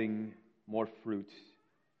causing more fruit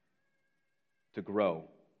to grow.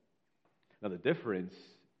 Now the difference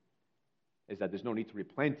is that there's no need to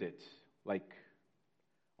replant it like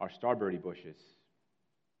our strawberry bushes.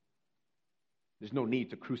 There's no need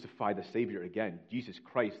to crucify the Savior again. Jesus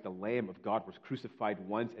Christ, the Lamb of God, was crucified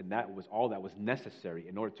once, and that was all that was necessary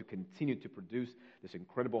in order to continue to produce this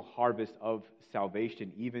incredible harvest of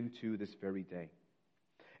salvation even to this very day.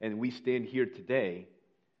 And we stand here today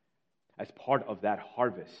as part of that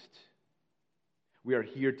harvest. We are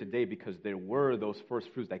here today because there were those first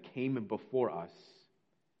fruits that came before us.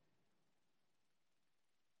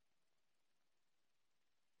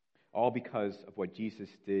 All because of what Jesus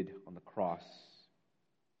did on the cross.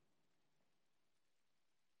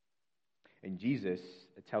 And Jesus,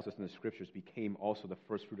 it tells us in the scriptures, became also the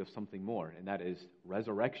first fruit of something more, and that is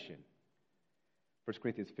resurrection. 1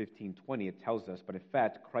 Corinthians 15:20, it tells us, "But in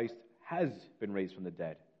fact, Christ has been raised from the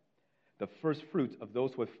dead, the first fruits of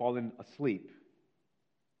those who have fallen asleep."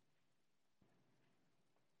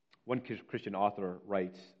 One Christian author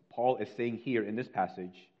writes, Paul is saying here in this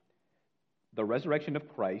passage, the resurrection of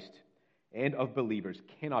Christ and of believers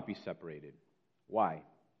cannot be separated. Why?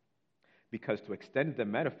 Because to extend the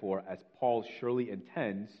metaphor, as Paul surely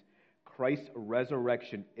intends, Christ's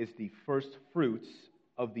resurrection is the first fruits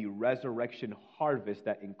of the resurrection harvest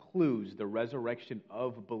that includes the resurrection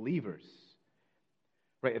of believers.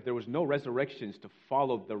 Right? If there was no resurrections to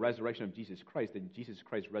follow the resurrection of Jesus Christ, then Jesus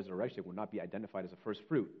Christ's resurrection would not be identified as a first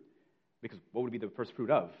fruit. Because what would it be the first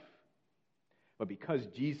fruit of? But because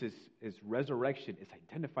Jesus' resurrection is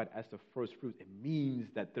identified as the first fruit, it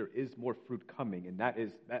means that there is more fruit coming, and that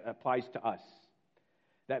applies to us.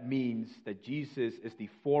 That means that Jesus is the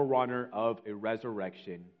forerunner of a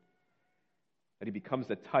resurrection, that he becomes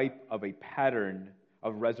the type of a pattern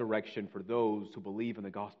of resurrection for those who believe in the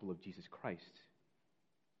gospel of Jesus Christ.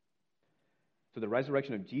 So the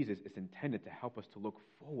resurrection of Jesus is intended to help us to look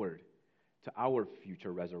forward to our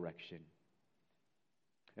future resurrection,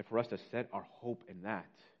 and for us to set our hope in that.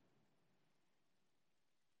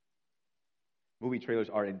 Movie trailers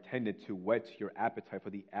are intended to whet your appetite for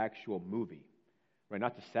the actual movie, right?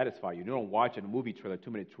 Not to satisfy you. You don't watch a movie trailer,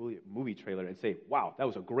 2-minute movie trailer, and say, "Wow, that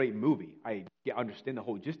was a great movie. I understand the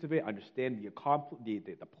whole gist of it. I understand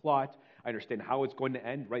the plot. I understand how it's going to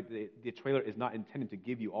end." Right? The trailer is not intended to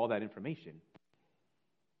give you all that information,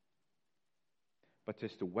 but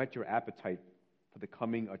just to whet your appetite for the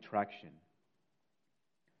coming attraction.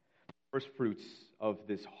 First fruits of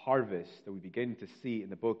this harvest that we begin to see in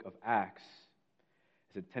the book of Acts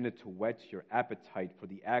is intended to whet your appetite for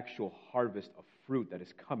the actual harvest of fruit that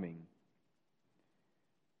is coming.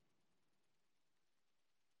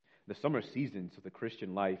 The summer seasons of the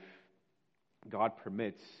Christian life, God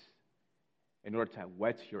permits in order to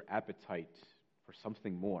whet your appetite for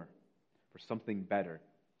something more, for something better.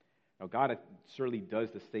 Now, God certainly does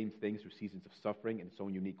the same things through seasons of suffering in its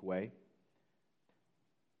own unique way.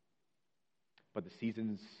 But the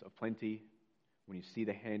seasons of plenty, when you see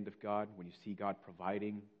the hand of God, when you see God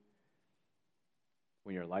providing,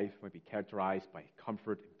 when your life might be characterized by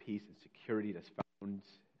comfort and peace and security that's found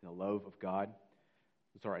in the love of God,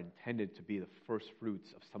 those are intended to be the first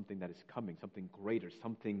fruits of something that is coming, something greater,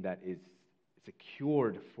 something that is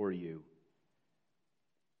secured for you,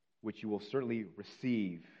 which you will certainly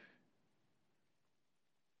receive.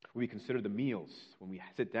 When we consider the meals, when we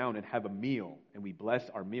sit down and have a meal and we bless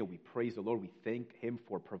our meal, we praise the Lord, we thank Him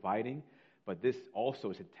for providing, but this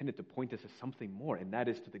also is intended to point us to something more, and that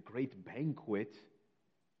is to the great banquet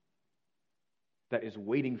that is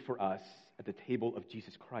waiting for us at the table of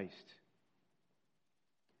Jesus Christ.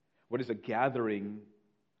 What is a gathering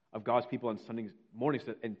of God's people on Sunday mornings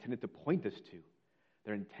intended to point us to?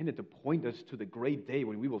 They're intended to point us to the great day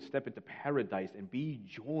when we will step into paradise and be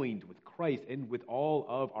joined with Christ and with all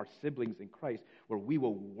of our siblings in Christ, where we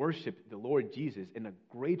will worship the Lord Jesus in a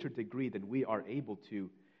greater degree than we are able to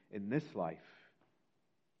in this life.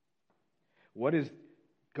 What is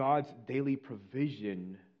God's daily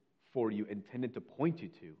provision for you intended to point you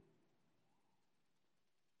to?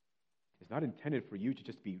 It's not intended for you to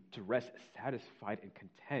just to rest satisfied and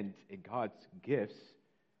content in God's gifts,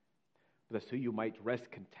 but so you might rest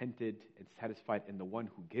contented and satisfied in the one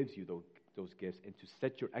who gives you those gifts, and to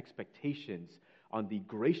set your expectations on the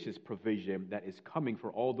gracious provision that is coming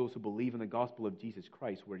for all those who believe in the gospel of Jesus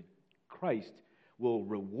Christ, where Christ will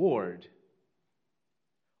reward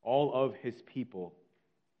all of His people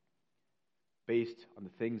based on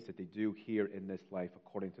the things that they do here in this life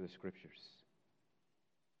according to the Scriptures.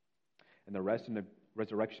 And the rest and the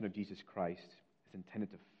resurrection of Jesus Christ is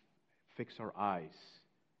intended to fix our eyes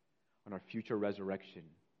on our future resurrection,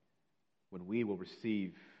 when we will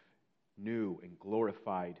receive new and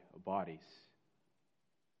glorified bodies.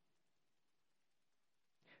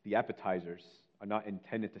 The appetizers are not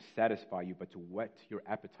intended to satisfy you, but to whet your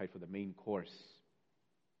appetite for the main course.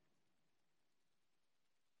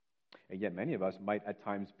 And yet many of us might at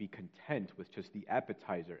times be content with just the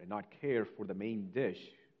appetizer and not care for the main dish,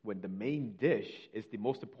 when the main dish is the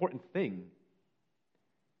most important thing.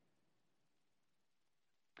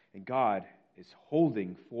 And God is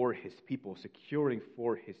holding for His people, securing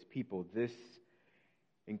for His people this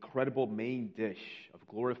incredible main dish of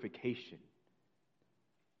glorification,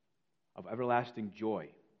 of everlasting joy,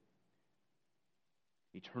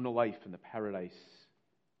 eternal life in the paradise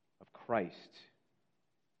of Christ.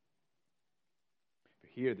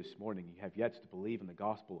 If you're here this morning, you have yet to believe in the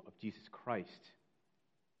gospel of Jesus Christ,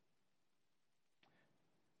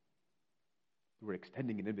 we're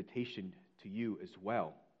extending an invitation to you as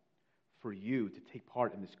well, for you to take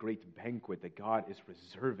part in this great banquet that God is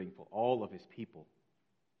reserving for all of His people.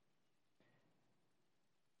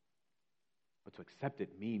 But to accept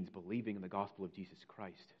it means believing in the gospel of Jesus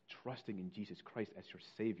Christ, trusting in Jesus Christ as your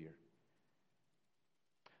Savior.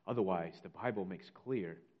 Otherwise, the Bible makes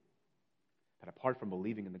clear that apart from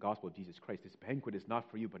believing in the gospel of Jesus Christ, this banquet is not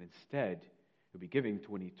for you, but instead you'll be given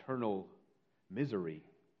to an eternal misery,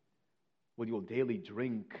 where you will daily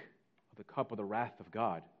drink of the cup of the wrath of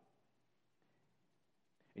God,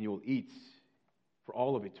 and you will eat for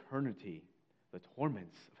all of eternity the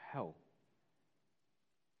torments of hell.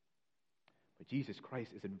 But Jesus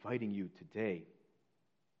Christ is inviting you today.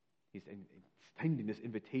 He's extending this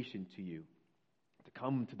invitation to you to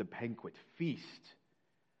come to the banquet, feast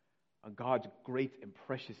on God's great and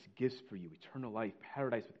precious gifts for you: eternal life,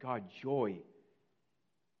 paradise with God, joy,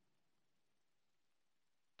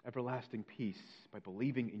 everlasting peace, by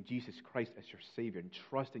believing in Jesus Christ as your Savior and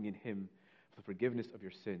trusting in Him for the forgiveness of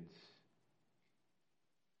your sins.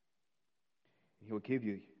 And He will give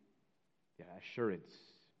you the assurance.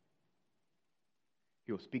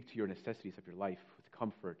 He will speak to your necessities of your life with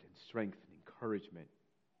comfort and strength and encouragement.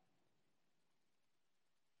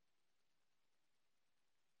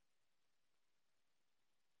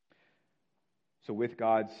 So with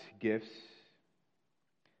God's gifts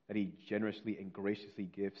that He generously and graciously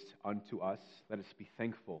gives unto us, let us be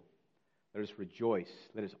thankful. Let us rejoice.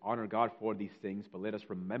 Let us honor God for these things, but let us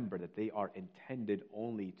remember that they are intended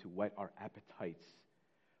only to whet our appetites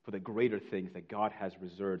for the greater things that God has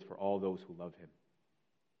reserved for all those who love Him.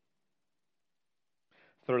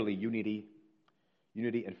 Thirdly, unity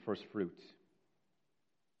and first fruits.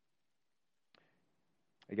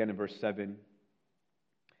 Again in verse 7,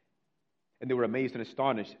 and they were amazed and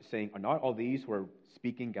astonished, saying, are not all these who are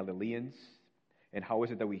speaking Galileans? And how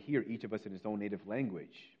is it that we hear each of us in his own native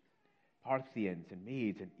language? Parthians and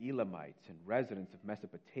Medes and Elamites and residents of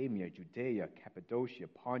Mesopotamia, Judea, Cappadocia,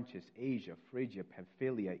 Pontus, Asia, Phrygia,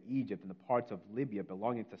 Pamphylia, Egypt, and the parts of Libya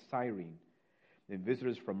belonging to Cyrene, and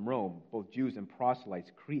visitors from Rome, both Jews and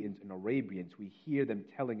proselytes, Cretans and Arabians, we hear them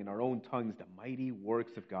telling in our own tongues the mighty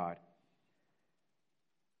works of God.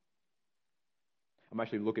 I'm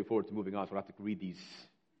actually looking forward to moving on, so I don't have to read these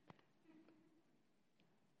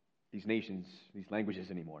nations, these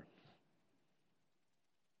languages anymore.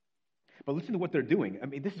 But listen to what they're doing. I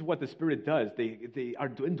mean, this is what the Spirit does. They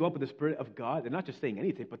are indwelt with the Spirit of God. They're not just saying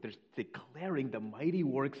anything, but they're declaring the mighty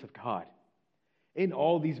works of God in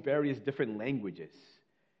all these various different languages.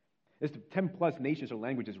 There's 10 plus nations or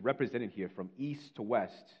languages represented here from east to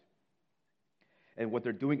west. And what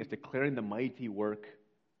they're doing is declaring the mighty work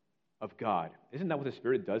of God. Isn't that what the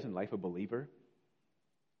Spirit does in the life of a believer?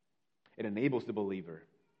 It enables the believer.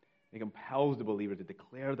 It compels the believer to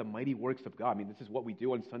declare the mighty works of God. I mean, this is what we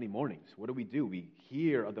do on Sunday mornings. What do? We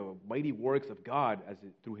hear of the mighty works of God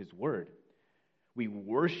through His Word. We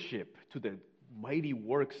worship to the mighty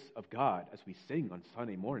works of God as we sing on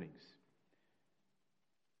Sunday mornings.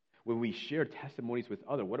 When we share testimonies with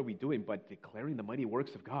others, what are we doing but declaring the mighty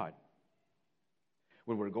works of God?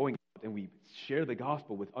 When we're going out and we share the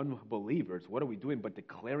gospel with unbelievers, what are we doing but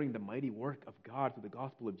declaring the mighty work of God through the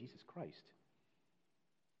gospel of Jesus Christ?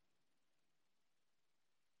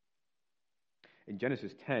 In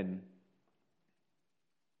Genesis 10,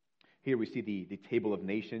 here we see the table of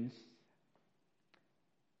nations.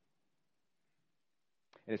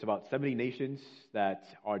 And it's about 70 nations that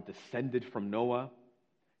are descended from Noah,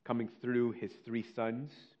 coming through his 3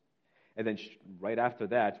 sons. And then right after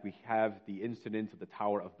that, we have the incident of the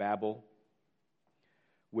Tower of Babel,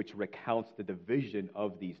 which recounts the division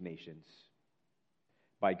of these nations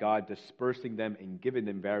by God dispersing them and giving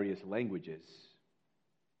them various languages.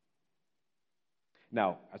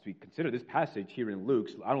 Now, as we consider this passage here in Luke,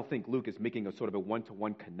 I don't think Luke is making a sort of a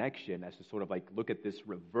one-to-one connection as to sort of like look at this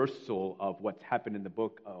reversal of what's happened in the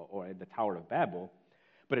book or in the Tower of Babel,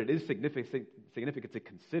 but it is significant to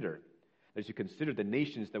consider. As you consider the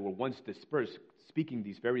nations that were once dispersed, speaking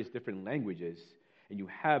these various different languages, and you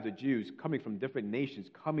have the Jews coming from different nations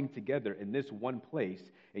coming together in this one place,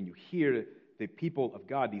 and you hear the people of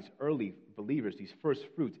God, these early believers, these first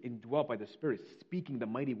fruits, indwelt by the Spirit, speaking the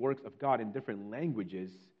mighty works of God in different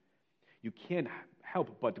languages, you can't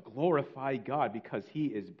help but glorify God because He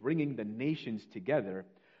is bringing the nations together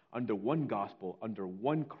under one gospel, under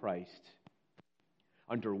one Christ,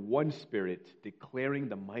 under one Spirit, declaring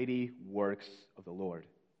the mighty works of the Lord.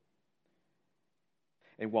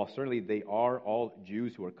 And while certainly they are all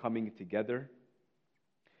Jews who are coming together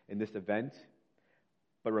in this event,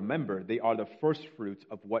 but remember, they are the first fruits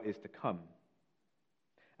of what is to come.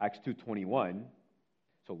 Acts 2:21,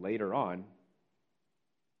 so later on,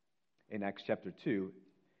 in Acts chapter 2,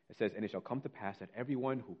 it says, "And it shall come to pass that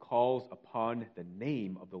everyone who calls upon the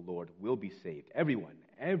name of the Lord will be saved."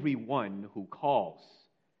 Everyone who calls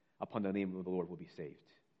upon the name of the Lord will be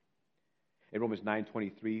saved. In Romans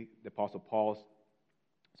 9:23, the Apostle Paul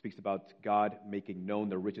speaks about God making known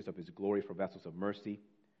the riches of His glory for vessels of mercy,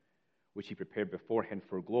 which He prepared beforehand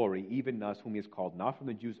for glory, even us whom He has called, not from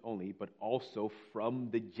the Jews only, but also from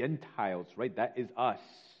the Gentiles, right? That is us.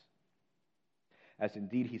 As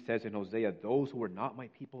indeed He says in Hosea, "Those who were not my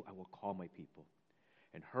people, I will call my people.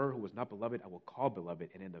 And her who was not beloved, I will call beloved.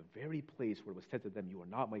 And in the very place where it was said to them, you are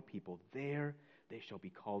not my people, there they shall be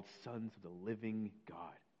called sons of the living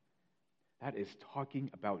God." That is talking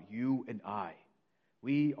about you and I.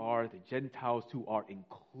 We are the Gentiles who are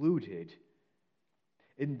included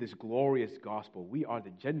in this glorious gospel. We are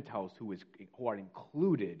the Gentiles who are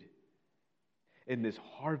included in this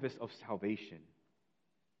harvest of salvation,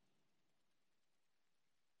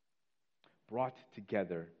 brought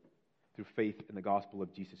together through faith in the gospel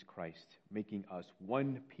of Jesus Christ, making us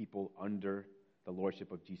one people under the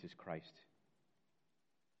lordship of Jesus Christ.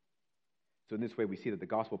 So in this way, we see that the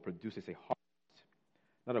gospel produces a harvest,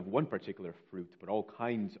 not of one particular fruit, but all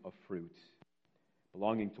kinds of fruit,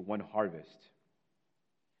 belonging to one harvest.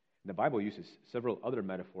 And the Bible uses several other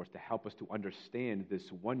metaphors to help us to understand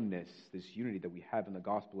this oneness, this unity that we have in the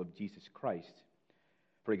gospel of Jesus Christ.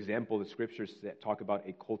 For example, the scriptures that talk about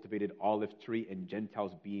a cultivated olive tree and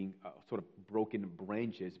Gentiles being sort of broken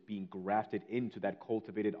branches being grafted into that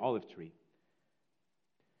cultivated olive tree.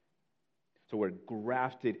 So we're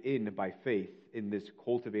grafted in by faith in this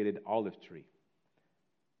cultivated olive tree.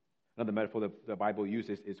 Another metaphor that the Bible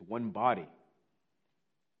uses is one body.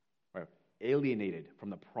 We're alienated from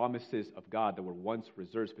the promises of God that were once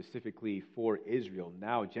reserved specifically for Israel.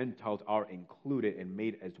 Now Gentiles are included and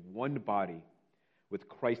made as one body with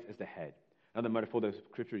Christ as the head. Another metaphor that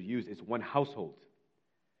Scripture uses is one household.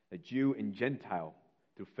 The Jew and Gentile,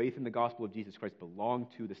 through faith in the gospel of Jesus Christ, belong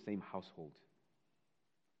to the same household.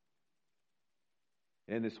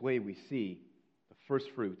 And in this way, we see the first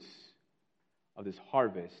fruits of this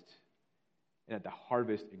harvest, and at the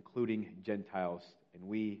harvest including Gentiles, and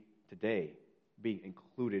we today being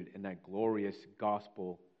included in that glorious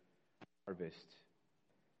gospel harvest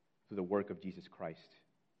through the work of Jesus Christ.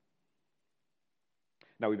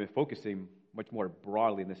 Now, we've been focusing much more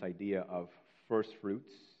broadly in this idea of first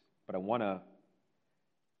fruits, but I want to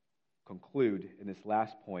conclude in this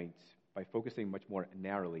last point by focusing much more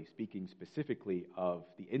narrowly, speaking specifically of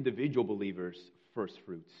the individual believer's first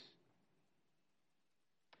fruits.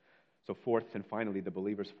 So fourth and finally, the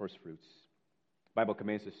believer's first fruits. The Bible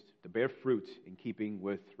commands us to bear fruit in keeping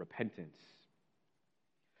with repentance.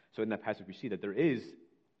 So in that passage, we see that there is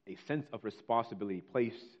a sense of responsibility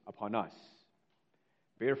placed upon us.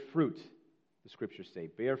 Bear fruit, the Scriptures say.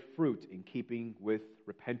 Bear fruit in keeping with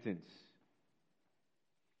repentance.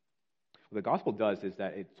 What the gospel does is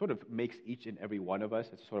that it sort of makes each and every one of us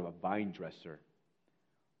as sort of a vine dresser,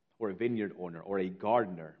 or a vineyard owner, or a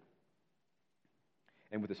gardener.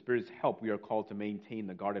 And with the Spirit's help, we are called to maintain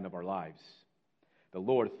the garden of our lives. The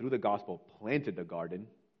Lord, through the gospel, planted the garden.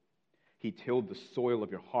 He tilled the soil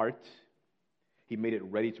of your heart. He made it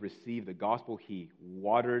ready to receive the gospel. He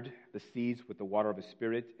watered the seeds with the water of His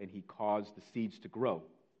Spirit, and He caused the seeds to grow.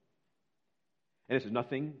 And this is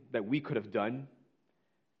nothing that we could have done.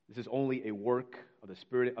 This is only a work of the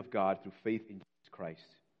Spirit of God through faith in Jesus Christ.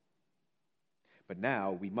 But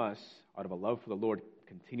now we must, out of a love for the Lord,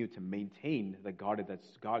 continue to maintain the garden that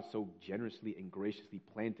God so generously and graciously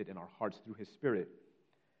planted in our hearts through His Spirit.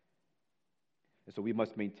 And so we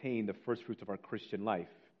must maintain the first fruits of our Christian life.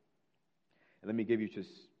 And let me give you just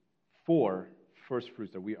 4 first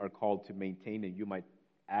fruits that we are called to maintain, and you might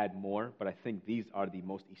add more, but I think these are the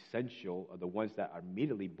most essential, or the ones that are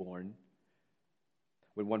immediately born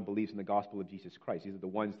when one believes in the gospel of Jesus Christ. These are the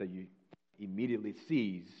ones that you immediately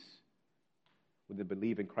sees when they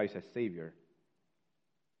believe in Christ as Savior.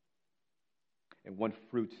 And one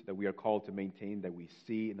fruit that we are called to maintain that we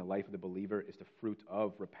see in the life of the believer is the fruit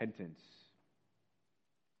of repentance.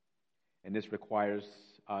 And this requires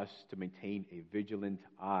us to maintain a vigilant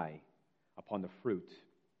eye upon the fruit.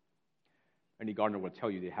 Any gardener will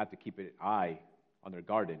tell you they have to keep an eye on their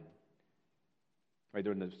garden. Right,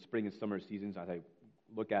 during the spring and summer seasons, as I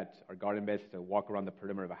look at our garden beds, as I walk around the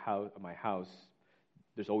perimeter of my house,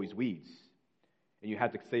 there's always weeds. And you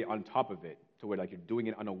have to stay on top of it to where like you're doing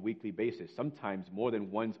it on a weekly basis. Sometimes more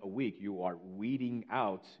than once a week, you are weeding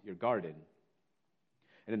out your garden.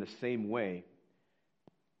 And in the same way,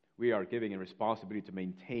 we are giving a responsibility to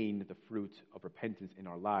maintain the fruit of repentance in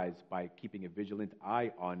our lives by keeping a vigilant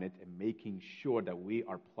eye on it and making sure that we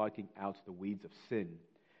are plucking out the weeds of sin,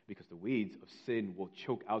 because the weeds of sin will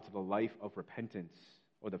choke out the life of repentance,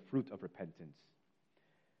 or the fruit of repentance.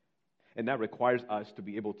 And that requires us to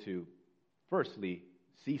be able to, firstly,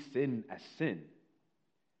 see sin as sin.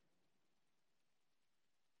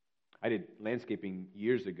 I did landscaping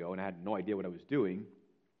years ago, and I had no idea what I was doing.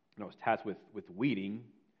 And I was tasked with weeding,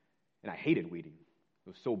 and I hated weeding. It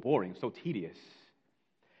was so boring, so tedious.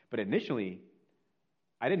 But initially,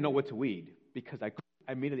 I didn't know what to weed because I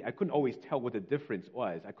couldn't always tell what the difference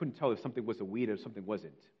was. I couldn't tell if something was a weed or something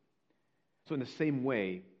wasn't. So in the same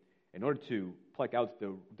way, in order to pluck out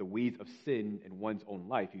the weeds of sin in one's own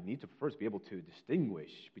life, you need to first be able to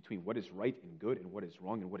distinguish between what is right and good and what is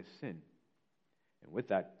wrong and what is sin. And with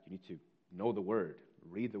that, you need to know the Word,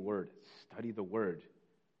 read the Word, study the Word.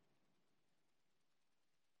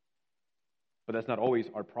 But that's not always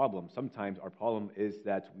our problem. Sometimes our problem is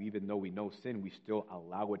that even though we know sin, we still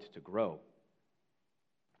allow it to grow.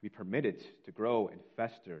 We permit it to grow and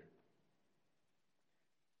fester.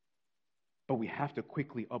 But we have to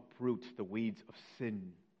quickly uproot the weeds of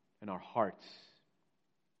sin in our hearts.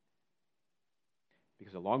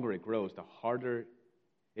 Because the longer it grows, the harder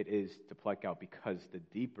it is to pluck out, because the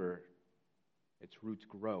deeper its roots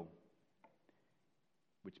grow.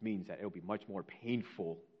 Which means that it will be much more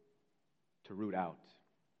painful to root out.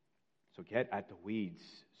 So get at the weeds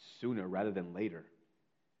sooner rather than later.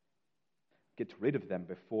 Get rid of them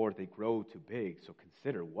before they grow too big. So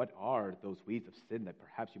consider, what are those weeds of sin that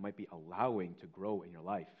perhaps you might be allowing to grow in your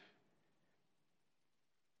life?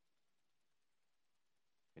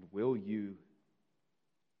 And will you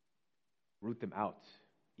root them out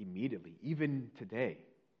immediately, even today?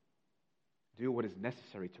 Do what is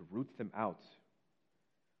necessary to root them out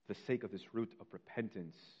for the sake of this root of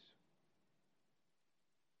repentance.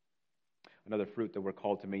 Another fruit that we're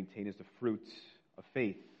called to maintain is the fruit of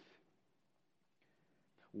faith.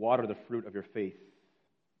 Water the fruit of your faith.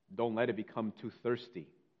 Don't let it become too thirsty.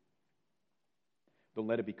 Don't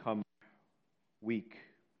let it become weak.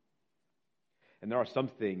 And there are some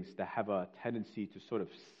things that have a tendency to sort of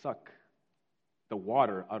suck the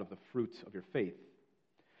water out of the fruit of your faith.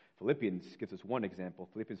 Philippians gives us one example.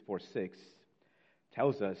 Philippians 4:6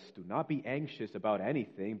 tells us, do not be anxious about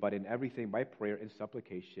anything, but in everything by prayer and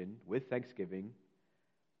supplication, with thanksgiving,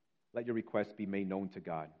 let your requests be made known to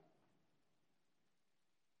God.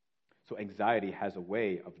 So anxiety has a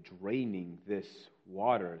way of draining this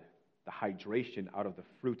water, the hydration out of the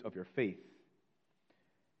fruit of your faith.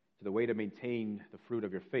 So the way to maintain the fruit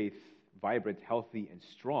of your faith vibrant, healthy, and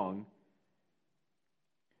strong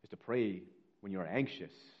is to pray when you are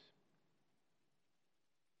anxious.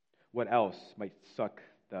 What else might suck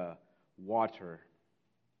the water,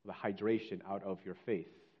 the hydration out of your faith?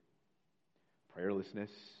 Prayerlessness.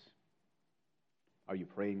 Are you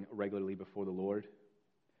praying regularly before the Lord?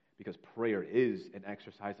 Because prayer is an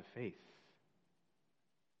exercise of faith.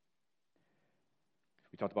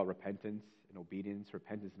 We talked about repentance and obedience.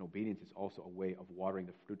 Repentance and obedience is also a way of watering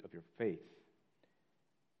the fruit of your faith.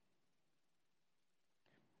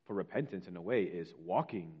 For repentance, in a way, is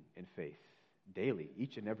walking in faith daily,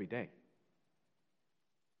 each and every day.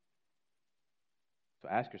 So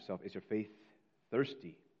ask yourself, is your faith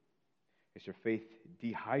thirsty? Is your faith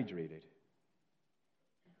dehydrated?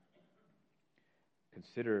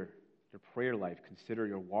 Consider your prayer life. Consider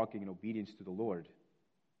your walking in obedience to the Lord.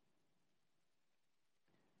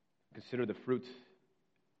 Consider the fruit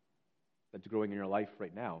that's growing in your life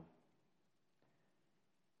right now.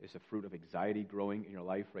 Is the fruit of anxiety growing in your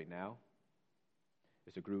life right now?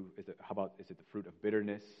 Is it the fruit of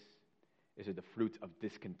bitterness? Is it the fruit of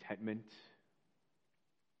discontentment?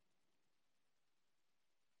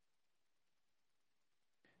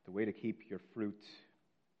 The way to keep your fruit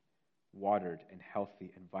watered and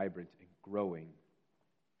healthy and vibrant and growing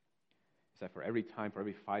is that for every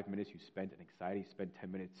 5 minutes you spend in anxiety, spend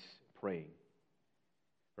 10 minutes praying.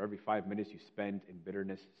 For every 5 minutes you spend in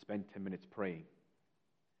bitterness, spend 10 minutes praying.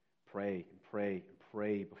 Pray and pray and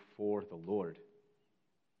pray before the Lord.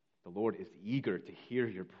 The Lord is eager to hear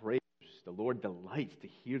your prayers. The Lord delights to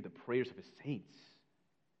hear the prayers of His saints.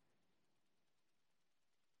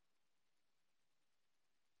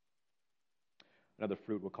 Another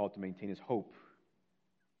fruit we're called to maintain is hope.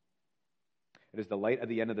 It is the light at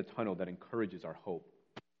the end of the tunnel that encourages our hope.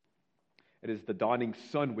 It is the dawning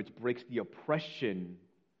sun which breaks the oppression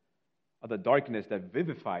of the darkness that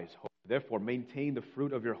vivifies hope. Therefore, maintain the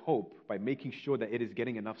fruit of your hope by making sure that it is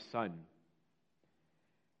getting enough sun.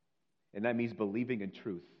 And that means believing in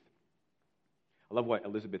truth. I love what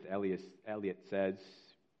Elisabeth Elliot says,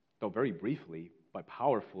 though very briefly, but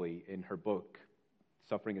powerfully in her book,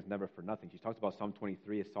 Suffering is Never for Nothing. She talks about Psalm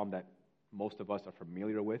 23, a psalm that most of us are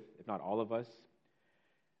familiar with, if not all of us.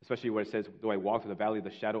 Especially where it says, though I walk through the valley of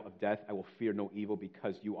the shadow of death, I will fear no evil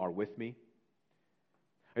because you are with me.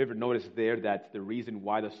 Have you ever noticed there that the reason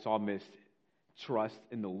why the psalmist trusts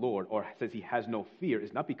in the Lord, or says he has no fear,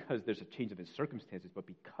 is not because there's a change of his circumstances, but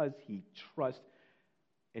because he trusts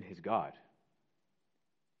in his God.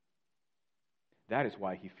 That is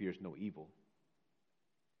why he fears no evil.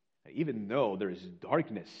 Even though there is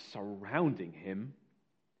darkness surrounding him,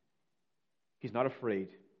 he's not afraid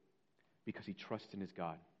because he trusts in his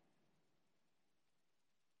God.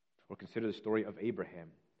 Or consider the story of Abraham.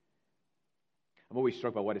 I'm always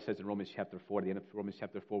struck by what it says in Romans chapter 4, the end of Romans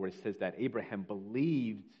chapter 4, where it says that Abraham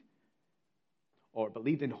believed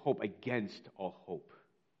in hope against all hope.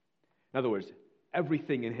 In other words,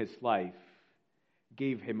 everything in his life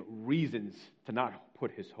gave him reasons to not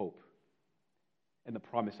put his hope in the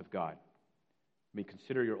promise of God. I mean,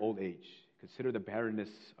 consider your old age. Consider the barrenness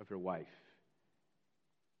of your wife.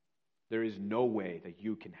 There is no way that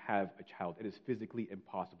you can have a child. It is physically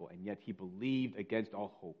impossible. And yet he believed against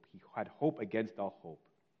all hope. He had hope against all hope.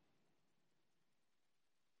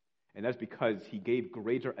 And that's because he gave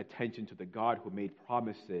greater attention to the God who made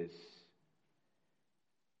promises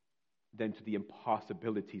than to the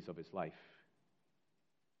impossibilities of his life.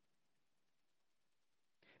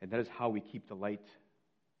 And that is how we keep the light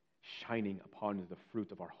shining upon the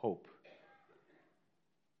fruit of our hope.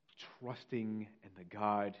 Trusting in the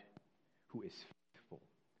God who is faithful.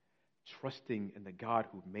 Trusting in the God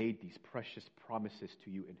who made these precious promises to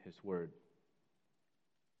you in His Word.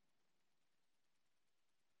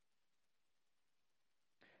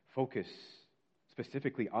 Focus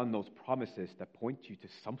specifically on those promises that point you to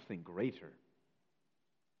something greater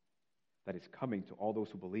that is coming to all those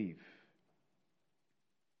who believe.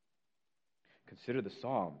 Consider the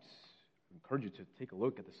Psalms. I encourage you to take a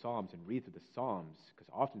look at the Psalms and read through the Psalms, because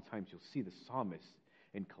oftentimes you'll see the psalmist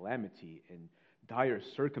in calamity, in dire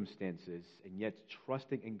circumstances, and yet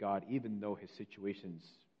trusting in God even though his situations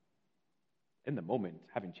in the moment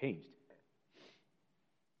haven't changed.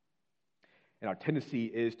 And our tendency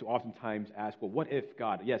is to oftentimes ask, well, what if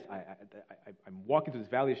God, yes, I'm walking through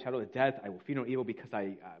this valley of shadow of death, I will fear no evil because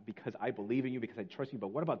I believe in you, because I trust you, but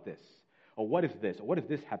what about this? Or what if this? Or what if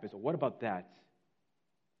this happens? Or what about that?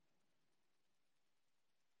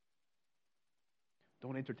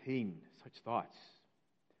 Don't entertain such thoughts.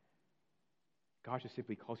 God just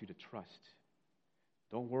simply calls you to trust.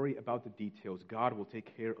 Don't worry about the details. God will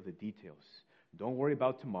take care of the details. Don't worry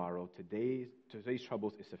about tomorrow. Today's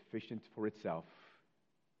troubles is sufficient for itself.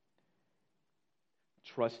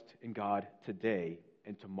 Trust in God today,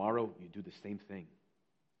 and tomorrow you do the same thing.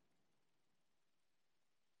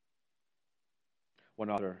 One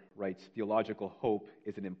author writes, theological hope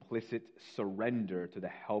is an implicit surrender to the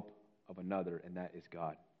help of another, and that is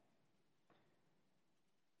God.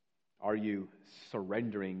 Are you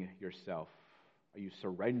surrendering yourself? Are you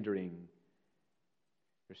surrendering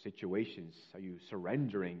your situations? Are you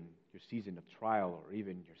surrendering your season of trial or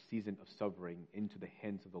even your season of suffering into the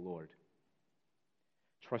hands of the Lord?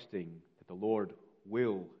 Trusting that the Lord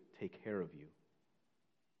will take care of you.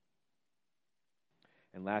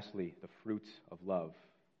 And lastly, the fruit of love.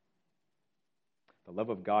 The love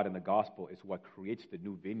of God and the gospel is what creates the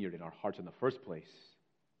new vineyard in our hearts in the first place.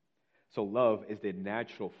 So love is the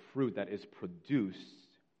natural fruit that is produced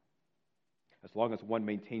as long as one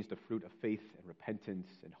maintains the fruit of faith and repentance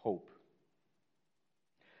and hope.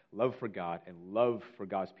 Love for God and love for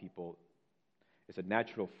God's people is a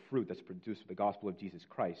natural fruit that's produced with the gospel of Jesus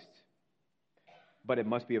Christ. But it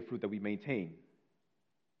must be a fruit that we maintain.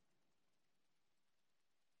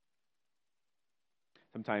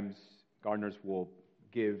 Sometimes gardeners will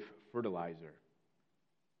give fertilizer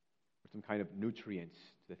or some kind of nutrients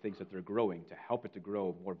to the things that they're growing to help it to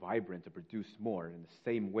grow more vibrant, to produce more. In the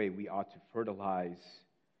same way, we ought to fertilize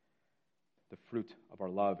the fruit of our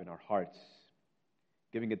love in our hearts,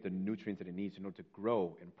 giving it the nutrients that it needs in order to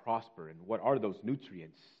grow and prosper. And what are those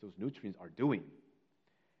nutrients? Those nutrients are doing.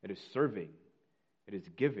 It is serving. It is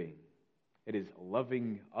giving. It is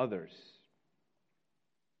loving others.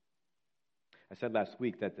 I said last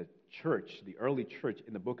week that the church, the early church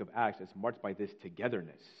in the book of Acts, is marked by this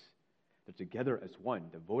togetherness. They're together as one,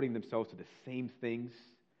 devoting themselves to the same things.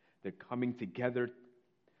 They're coming together.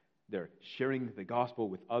 They're sharing the gospel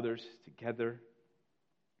with others together.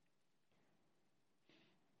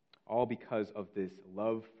 All because of this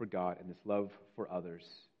love for God and this love for others.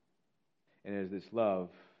 And it is this love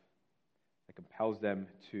that compels them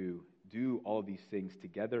to do all these things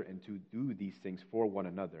together and to do these things for one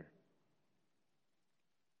another.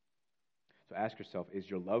 So ask yourself, is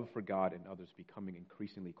your love for God and others becoming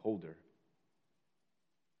increasingly colder?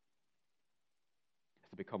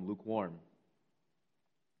 Has it become lukewarm?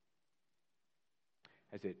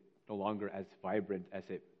 Is it no longer as vibrant as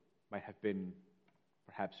it might have been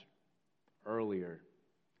perhaps earlier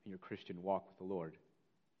in your Christian walk with the Lord?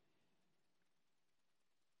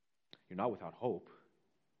 You're not without hope.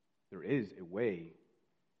 There is a way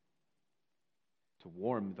to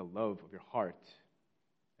warm the love of your heart,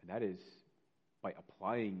 and that is by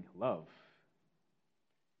applying love.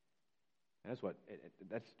 And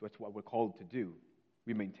that's what we're called to do.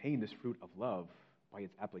 We maintain this fruit of love by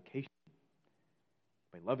its application,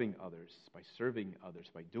 by loving others, by serving others,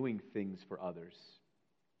 by doing things for others.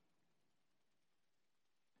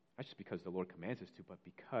 Not just because the Lord commands us to, but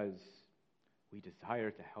because we desire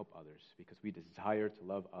to help others, because we desire to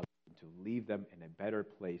love others and to leave them in a better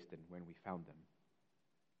place than when we found them.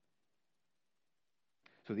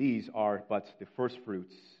 So these are but the first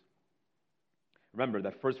fruits. Remember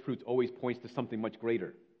that first fruits always points to something much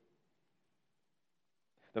greater.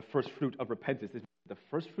 The first fruit of repentance. The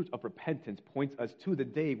first fruit of repentance points us to the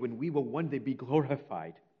day when we will one day be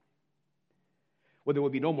glorified. When there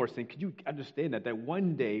will be no more sin. Could you understand that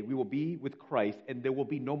one day we will be with Christ and there will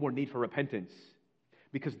be no more need for repentance?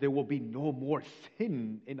 Because there will be no more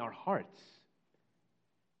sin in our hearts.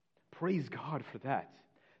 Praise God for that.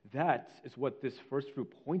 That is what this first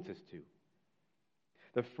fruit points us to.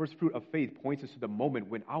 The first fruit of faith points us to the moment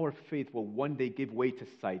when our faith will one day give way to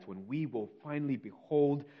sight, when we will finally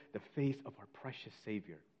behold the face of our precious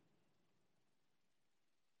Savior.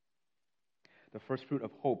 The first fruit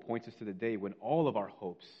of hope points us to the day when all of our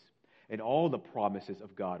hopes and all the promises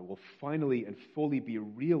of God will finally and fully be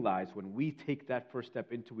realized when we take that first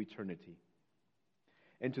step into eternity,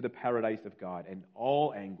 into the paradise of God, and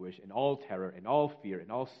all anguish, and all terror, and all fear,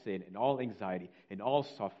 and all sin, and all anxiety, and all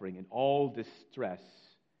suffering, and all distress,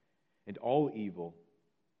 and all evil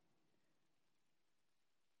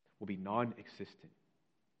will be non-existent.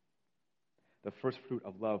 The first fruit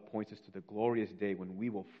of love points us to the glorious day when we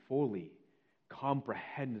will fully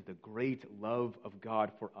comprehend the great love of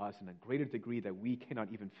God for us in a greater degree that we cannot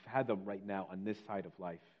even fathom right now on this side of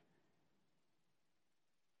life.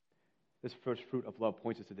 This first fruit of love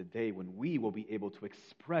points us to the day when we will be able to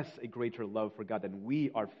express a greater love for God than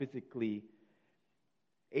we are physically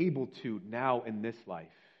able to now in this life,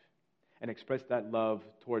 and express that love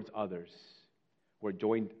towards others who are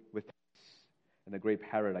joined with us in the great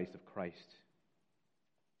paradise of Christ.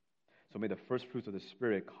 So may the first fruits of the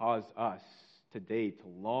Spirit cause us today to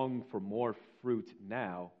long for more fruit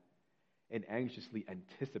now and anxiously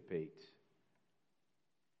anticipate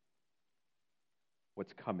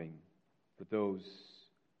what's coming for those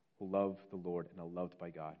who love the Lord and are loved by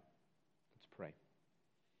God. Let's pray.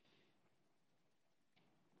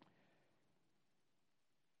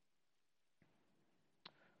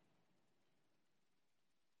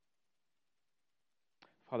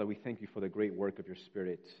 Father, we thank you for the great work of your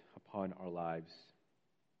Spirit upon our lives,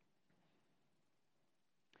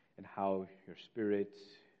 and how your Spirit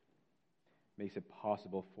makes it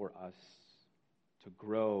possible for us to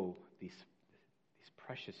grow these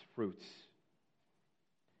precious fruits.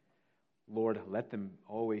 Lord, let them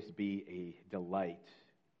always be a delight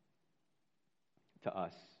to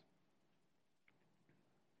us.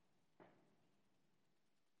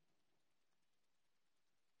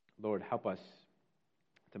 Lord, help us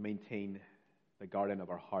to maintain the garden of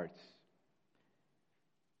our hearts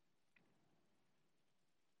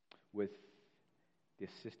with the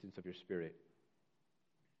assistance of your Spirit.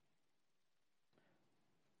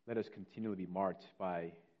 Let us continually be marked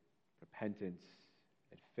by repentance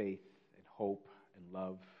and faith and hope and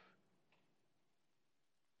love.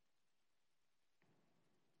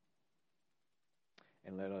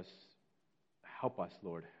 And let us help us,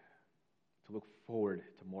 Lord, to look forward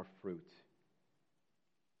to more fruit.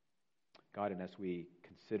 God, and as we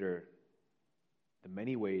consider the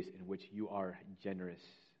many ways in which you are generous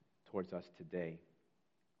towards us today,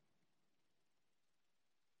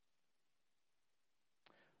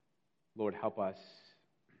 Lord, help us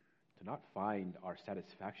to not find our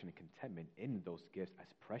satisfaction and contentment in those gifts, as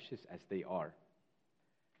precious as they are,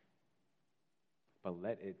 but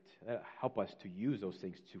let it help us to use those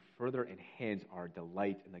things to further enhance our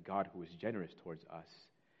delight in the God who is generous towards us,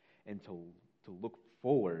 and to look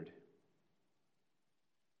forward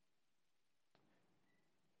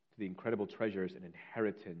to the incredible treasures and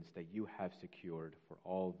inheritance that you have secured for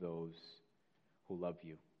all those who love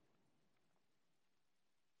you.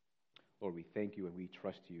 Lord, we thank you and we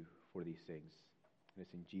trust you for these things. And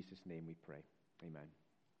it's in Jesus' name we pray. Amen.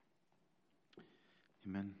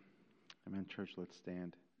 Amen. Amen. Church, let's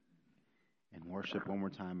stand and worship one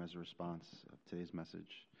more time as a response of today's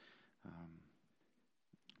message.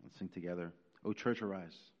 Let's sing together. O church,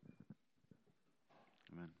 arise.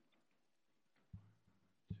 Amen.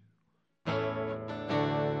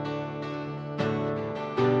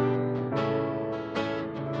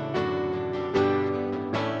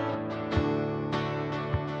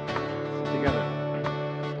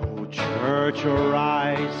 Church,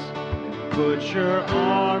 arise and put your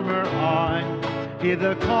armor on. Hear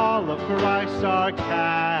the call of Christ our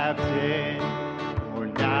captain. For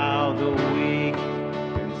now the weak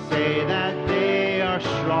can say that they are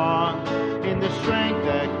strong in the strength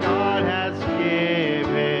that God has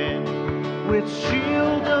given. With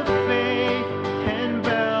shield of faith and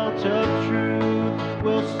belt of truth,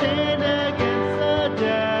 we'll stand against the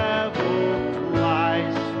devil's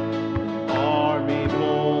lies. Army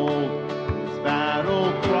bold,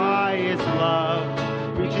 battle cry is love,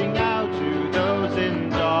 reaching out to those in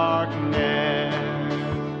darkness.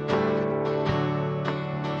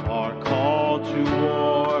 Our call to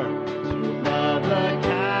war, to love the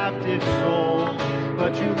captive soul,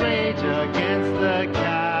 but to rage against the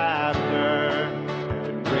captor,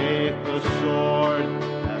 and with the sword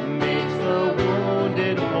that makes the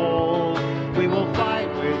wounded whole, we will fight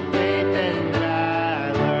with faith and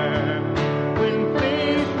valor. When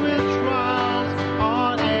faced with trials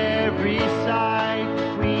on every side,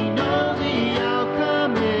 we know the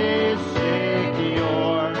outcome is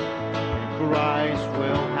secure. Christ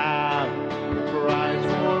will have the prize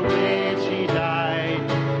for which he died,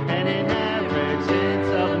 an inheritance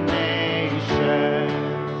of nations.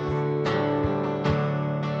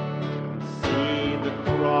 See the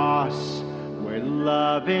cross where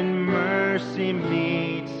love and mercy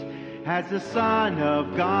meets, as the Son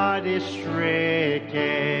of God is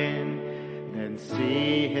stricken. Then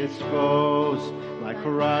see his foes lie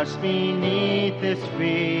crushed beneath his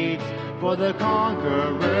feet, for the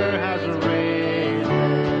conqueror has risen.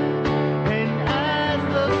 And as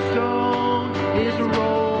the stone is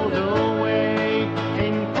rolled away,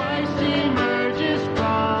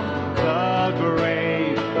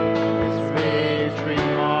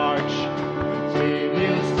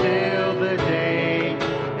 news till the day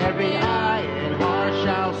every eye and heart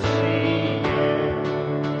shall see.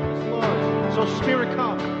 Yes, Lord. So Spirit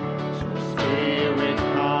come. So Spirit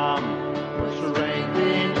come. For strength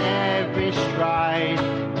in every stride.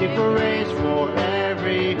 Give grace for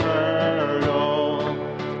every hurdle.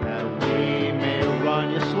 That we may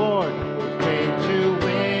run, yes, Lord, faith to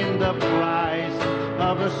win the prize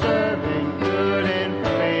of a servant good and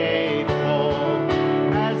faithful.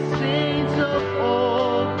 As saints of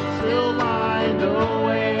old still line the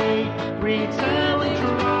way, retelling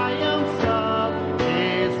triumphs of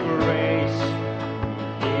His grace.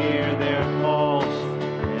 Hear their calls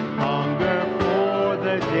and hunger for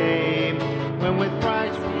the day when with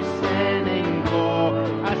Christ we stand in glory.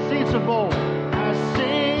 As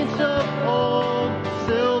saints of old,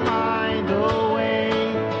 still line the way,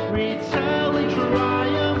 retelling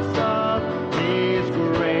triumphs of His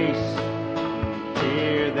grace.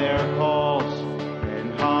 Hear their calls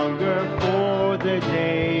and hunger for the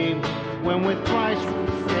day when with Christ we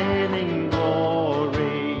stand in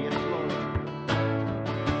glory.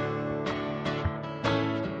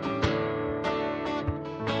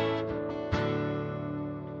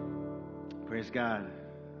 Praise God.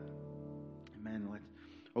 Amen.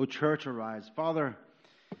 Oh, church, arise. Father,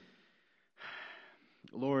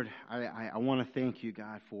 Lord, I want to thank you,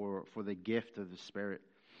 God, for the gift of the Spirit.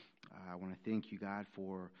 I want to thank you, God,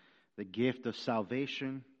 for the gift of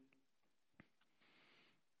salvation.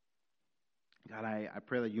 God, I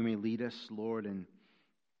pray that you may lead us, Lord, and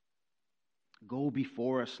go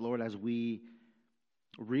before us, Lord, as we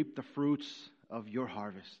reap the fruits of your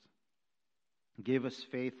harvest. Give us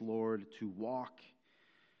faith, Lord, to walk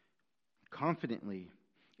confidently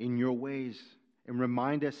in your ways, and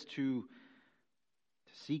remind us to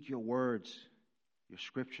seek your words, your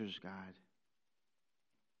scriptures, God,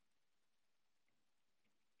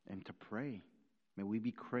 and to pray. May we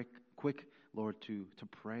be quick, Lord, to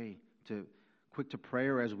pray, quick to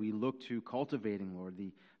prayer as we look to cultivating, Lord,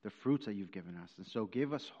 the fruits that you've given us. And so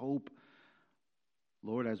give us hope,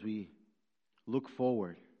 Lord, as we look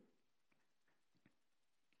forward.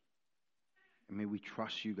 And may we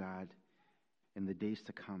trust you, God, in the days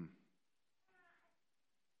to come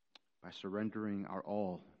by surrendering our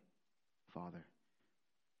all, Father,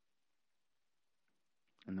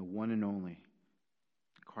 and the one and only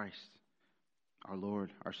Christ, our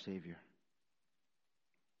Lord, our Savior.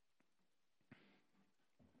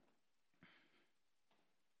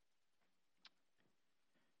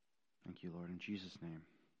 Thank you, Lord, in Jesus' name.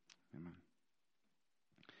 Amen.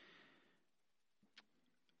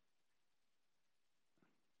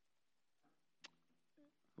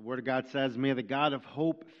 The Word of God says, "May the God of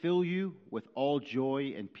hope fill you with all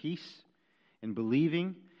joy and peace in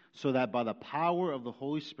believing, so that by the power of the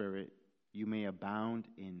Holy Spirit you may abound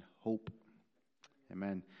in hope."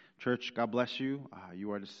 Amen. Church, God bless you.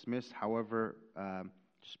 You are dismissed. However,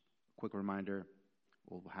 just a quick reminder,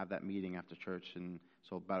 we'll have that meeting after church, and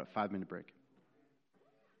so about a 5-minute break.